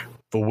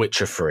The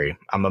Witcher 3,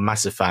 I'm a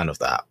massive fan of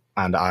that.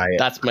 And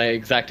that's my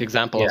exact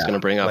example I was going to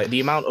bring up. Like the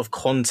amount of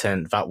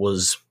content that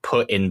was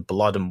put in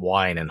Blood and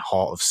Wine and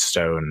Heart of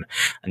Stone,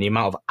 and the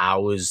amount of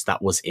hours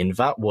that was in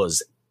that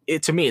was,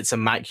 to me, it's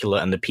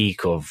immaculate and the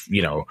peak of,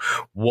 you know,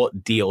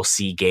 what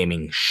DLC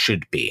gaming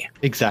should be.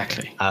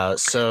 Exactly.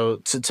 So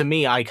to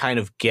me, I kind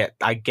of get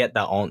that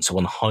answer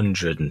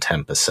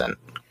 110%.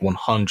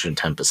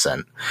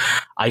 110%.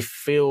 I don't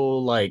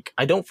feel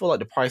like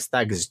the price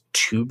tag is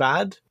too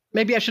bad.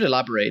 Maybe I should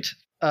elaborate.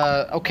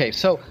 Okay,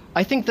 so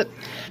I think that,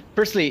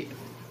 firstly,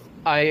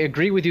 I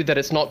agree with you that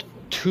it's not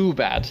too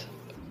bad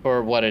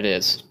for what it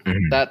is.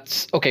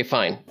 That's, okay,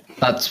 fine.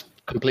 That's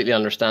completely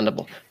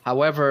understandable.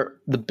 However,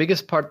 the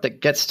biggest part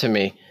that gets to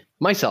me,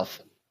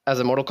 myself, as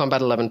a Mortal Kombat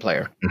 11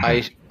 player,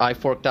 I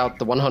forked out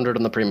the 100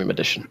 on the premium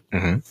edition.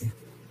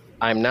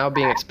 I'm now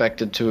being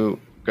expected to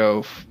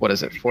go, what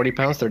is it, £40,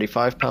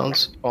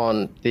 £35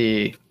 on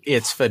the...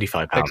 It's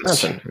 £35.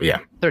 Expansion. Yeah.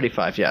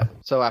 35, yeah.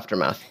 So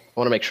Aftermath. I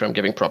want to make sure I'm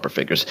giving proper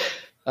figures.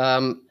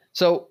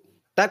 So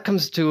that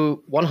comes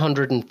to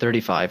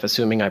 135,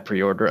 assuming I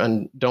pre-order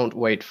and don't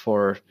wait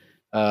for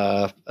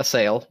a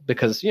sale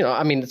because, you know,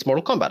 I mean, it's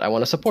Mortal Kombat. I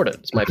want to support it.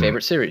 It's my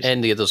favorite series.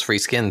 And you get those free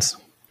skins.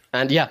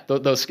 And yeah,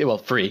 those, well,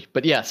 free,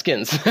 but yeah,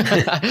 skins.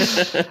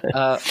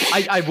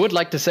 I would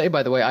like to say,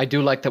 by the way, I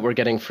do like that we're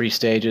getting free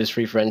stages,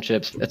 free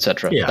friendships,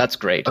 etc. Yeah, that's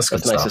great. That's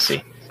nice to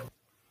see.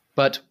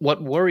 But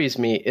what worries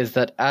me is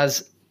that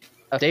as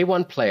a day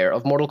one player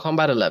of Mortal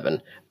Kombat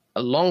 11,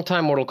 a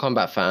longtime Mortal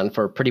Kombat fan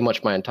for pretty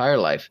much my entire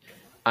life,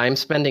 I'm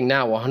spending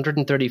now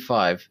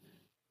 135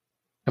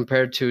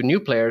 compared to new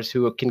players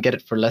who can get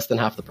it for less than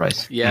half the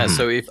price. Yeah,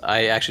 so if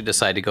I actually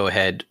decide to go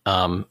ahead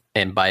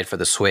and buy it for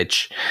the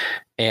Switch,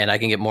 and I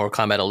can get Mortal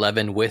Kombat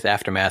 11 with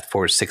Aftermath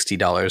for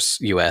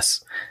 $60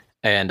 US,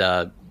 and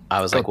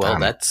I was like, well,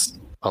 that's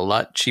a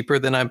lot cheaper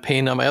than I'm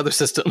paying on my other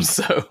systems,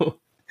 so...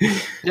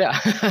 Yeah.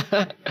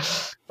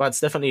 But it's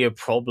definitely a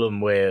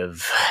problem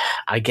with,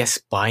 I guess,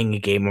 buying a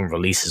game on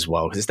release as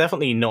well, because it's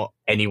definitely not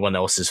anyone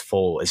else's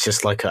fault. It's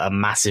just like a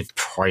massive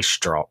price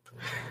drop.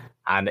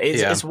 And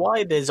it's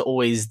why there's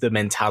always the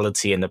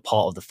mentality and the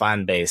part of the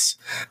fan base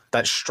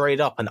that straight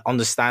up and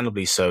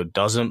understandably so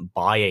doesn't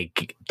buy an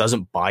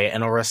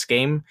NRS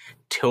game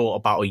till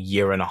about a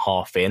year and a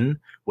half in,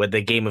 where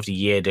the Game of the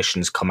Year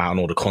editions come out and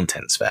all the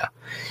content's there.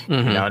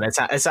 You know, and it's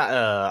at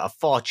a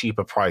far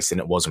cheaper price than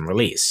it was on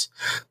release.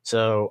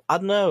 So I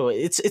don't know.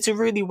 It's a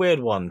really weird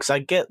one because I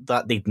get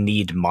that they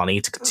need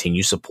money to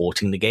continue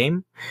supporting the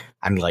game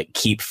and like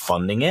keep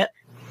funding it,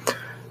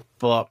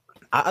 but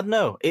I don't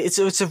know. It's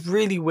a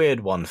really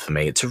weird one for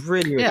me. It's a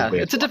really weird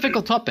it's a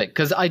difficult topic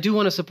because I do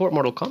want to support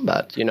Mortal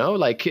Kombat. You know,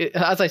 like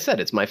as I said,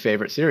 it's my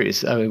favorite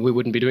series. I mean, we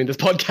wouldn't be doing this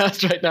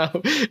podcast right now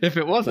if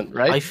it wasn't,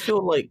 right? I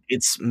feel like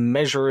it's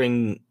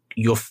measuring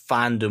your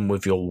fandom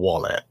with your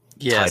wallet.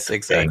 Yes,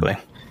 exactly.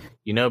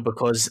 You know,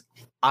 because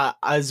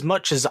as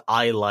much as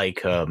I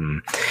like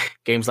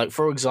games like,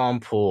 for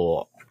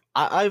example,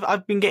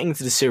 I've been getting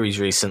into the series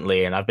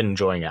recently and I've been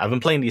enjoying it. I've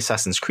been playing the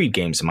Assassin's Creed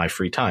games in my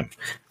free time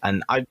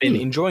and I've been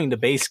enjoying the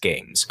base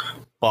games,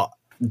 but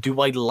do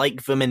I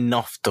like them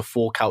enough to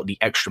fork out the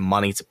extra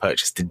money to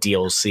purchase the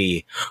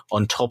DLC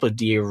on top of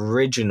the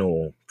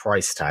original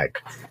price tag?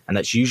 And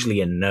that's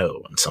usually a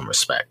no in some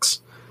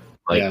respects.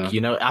 Like,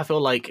 you know, I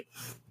feel like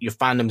your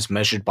fandom's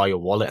measured by your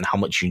wallet and how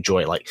much you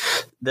enjoy it. Like,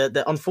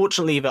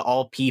 unfortunately, there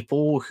are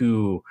people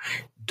who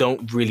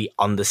don't really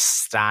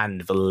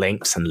understand the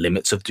lengths and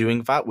limits of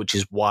doing that, which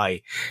is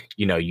why,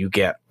 you know, you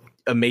get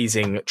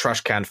amazing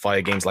trash can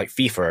fire games like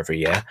FIFA every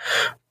year.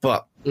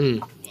 But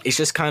it's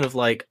just kind of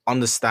like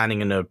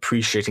understanding and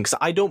appreciating, because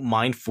I don't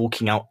mind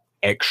forking out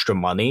extra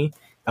money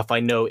if I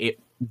know it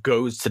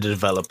goes to the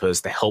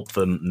developers to help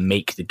them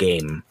make the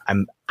game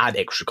and add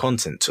extra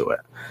content to it.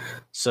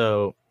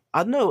 So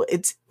I don't know,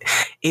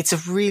 it's a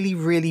really,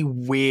 really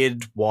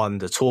weird one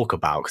to talk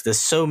about because there's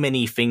so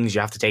many things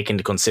you have to take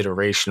into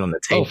consideration on the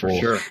table. Oh, for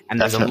sure. And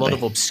there's a lot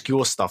of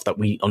obscure stuff that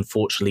we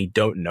unfortunately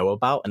don't know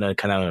about and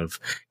can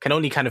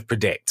only kind of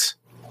predict.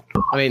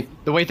 I mean,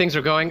 the way things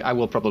are going, I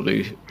will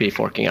probably be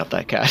forking out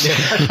that cash.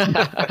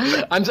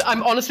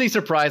 I'm honestly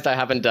surprised I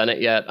haven't done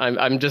it yet.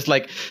 I'm just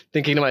like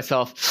thinking to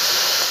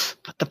myself,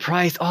 but the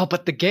price,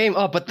 but the game,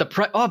 but the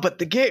price, but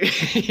the game,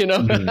 you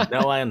know?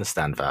 No, I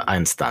understand that.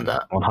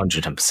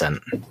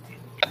 100%.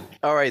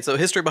 All right, so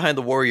history behind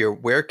the warrior.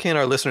 Where can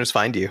our listeners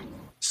find you?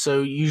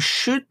 So you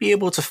should be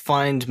able to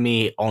find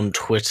me on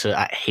Twitter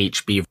at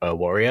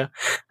HBWarrior.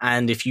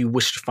 And if you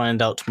wish to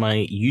find out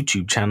my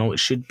YouTube channel, it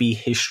should be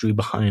History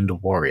Behind the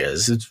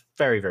Warriors. It's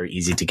very, very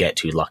easy to get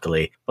to,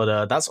 luckily.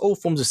 But that's all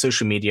forms of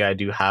social media I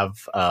do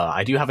have.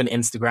 I do have an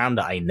Instagram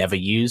that I never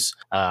use.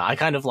 I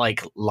kind of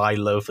like lie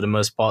low for the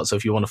most part. So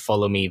if you want to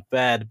follow me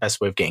there, the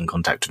best way of getting in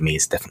contact with me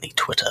is definitely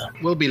Twitter.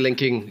 We'll be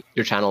linking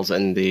your channels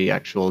in the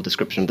actual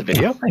description of the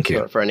video. Thank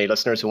you. For any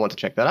listeners who want to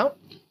check that out.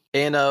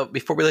 And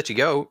before we let you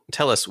go,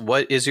 tell us,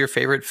 what is your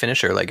favorite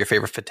finisher, like your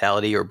favorite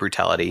fatality or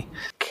brutality?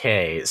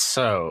 Okay,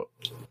 so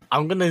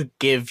I'm going to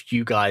give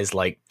you guys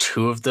like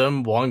two of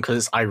them. One, because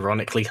it's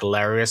ironically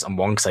hilarious, and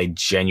one, because I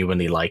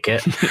genuinely like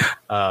it.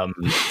 I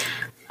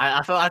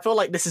feel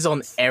like this is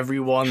on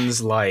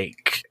everyone's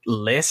like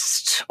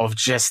list of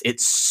just,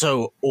 it's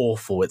so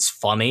awful, it's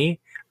funny.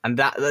 And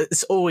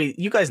it's always,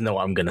 you guys know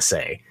what I'm going to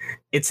say.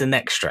 It's a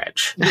neck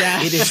stretch. Yeah.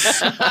 It is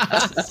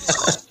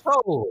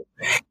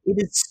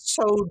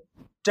so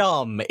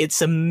dumb.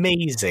 It's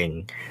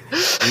amazing.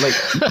 Like,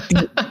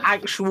 the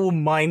actual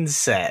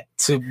mindset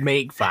to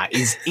make that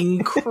is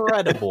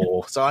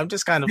incredible. So I'm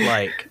just kind of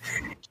like,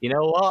 you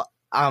know what?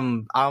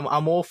 I'm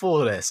all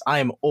for this. I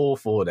am all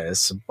for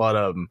this.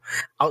 But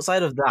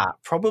outside of that,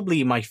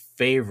 probably my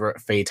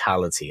favorite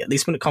fatality, at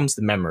least when it comes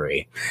to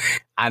memory,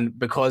 and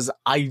because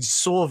I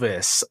saw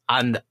this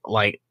and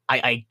like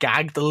I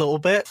gagged a little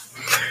bit,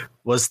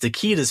 was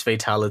Takeda's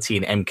fatality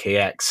in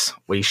MKX,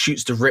 where he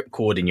shoots the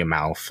ripcord in your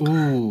mouth,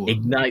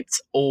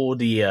 ignites all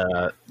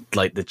the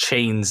like the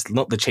chains,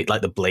 not the chain,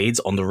 like the blades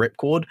on the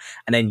ripcord,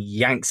 and then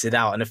yanks it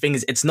out. And the thing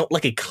is, it's not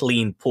like a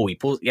clean pull. He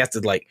has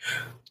to like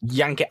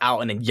yank it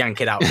out and then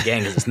yank it out again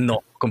because it's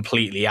not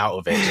completely out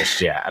of it just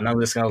yet. And I'm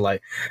just kind of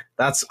like,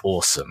 that's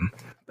awesome.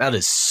 That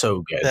is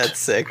so good. That's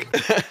sick.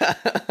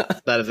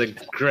 That is a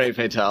great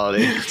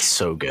fatality. It's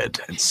so good.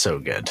 It's so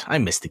good. I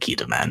miss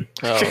Takeda, man.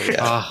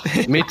 Oh,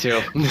 yeah. Me too.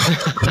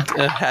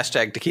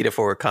 Hashtag Takeda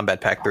for Combat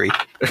Pack 3.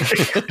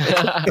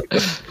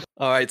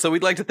 All right. So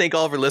we'd like to thank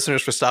all of our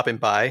listeners for stopping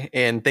by.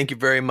 And thank you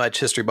very much,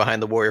 History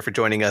Behind the Warrior, for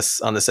joining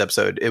us on this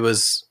episode. It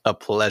was a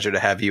pleasure to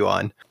have you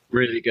on.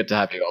 Really good to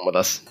have you on with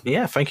us.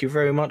 Yeah, thank you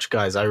very much,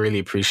 guys. I really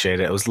appreciate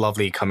it. It was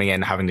lovely coming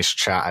in, having this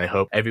chat. I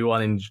hope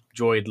everyone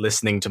enjoyed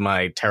listening to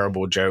my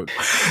terrible joke.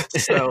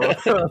 So,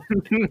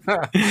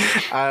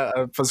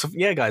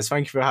 yeah, guys,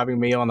 thank you for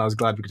having me on. I was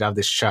glad we could have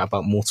this chat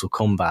about Mortal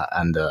Kombat.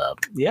 And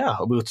yeah,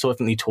 we'll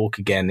definitely talk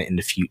again in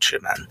the future,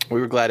 man.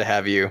 We were glad to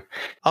have you.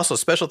 Also,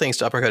 special thanks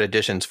to Uppercut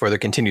Editions for their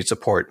continued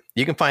support.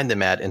 You can find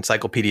them at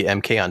Encyclopedia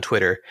MK on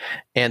Twitter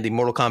and the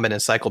Mortal Kombat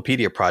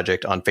Encyclopedia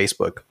Project on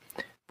Facebook.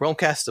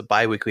 Realmcast is a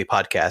bi-weekly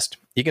podcast.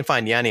 You can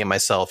find Yanni and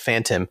myself,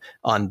 Phantom,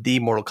 on the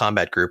Mortal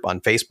Kombat group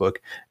on Facebook,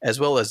 as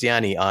well as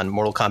Yanni on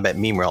Mortal Kombat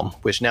Meme Realm,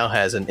 which now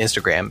has an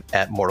Instagram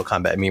at Mortal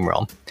Kombat Meme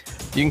Realm.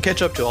 You can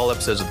catch up to all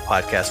episodes of the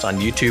podcast on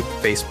YouTube,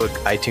 Facebook,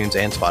 iTunes,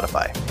 and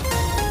Spotify.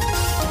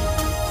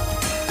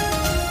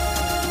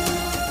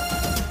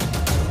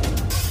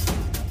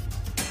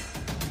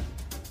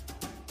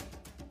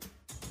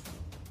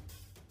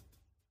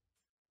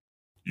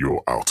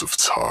 You're out of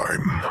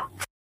time.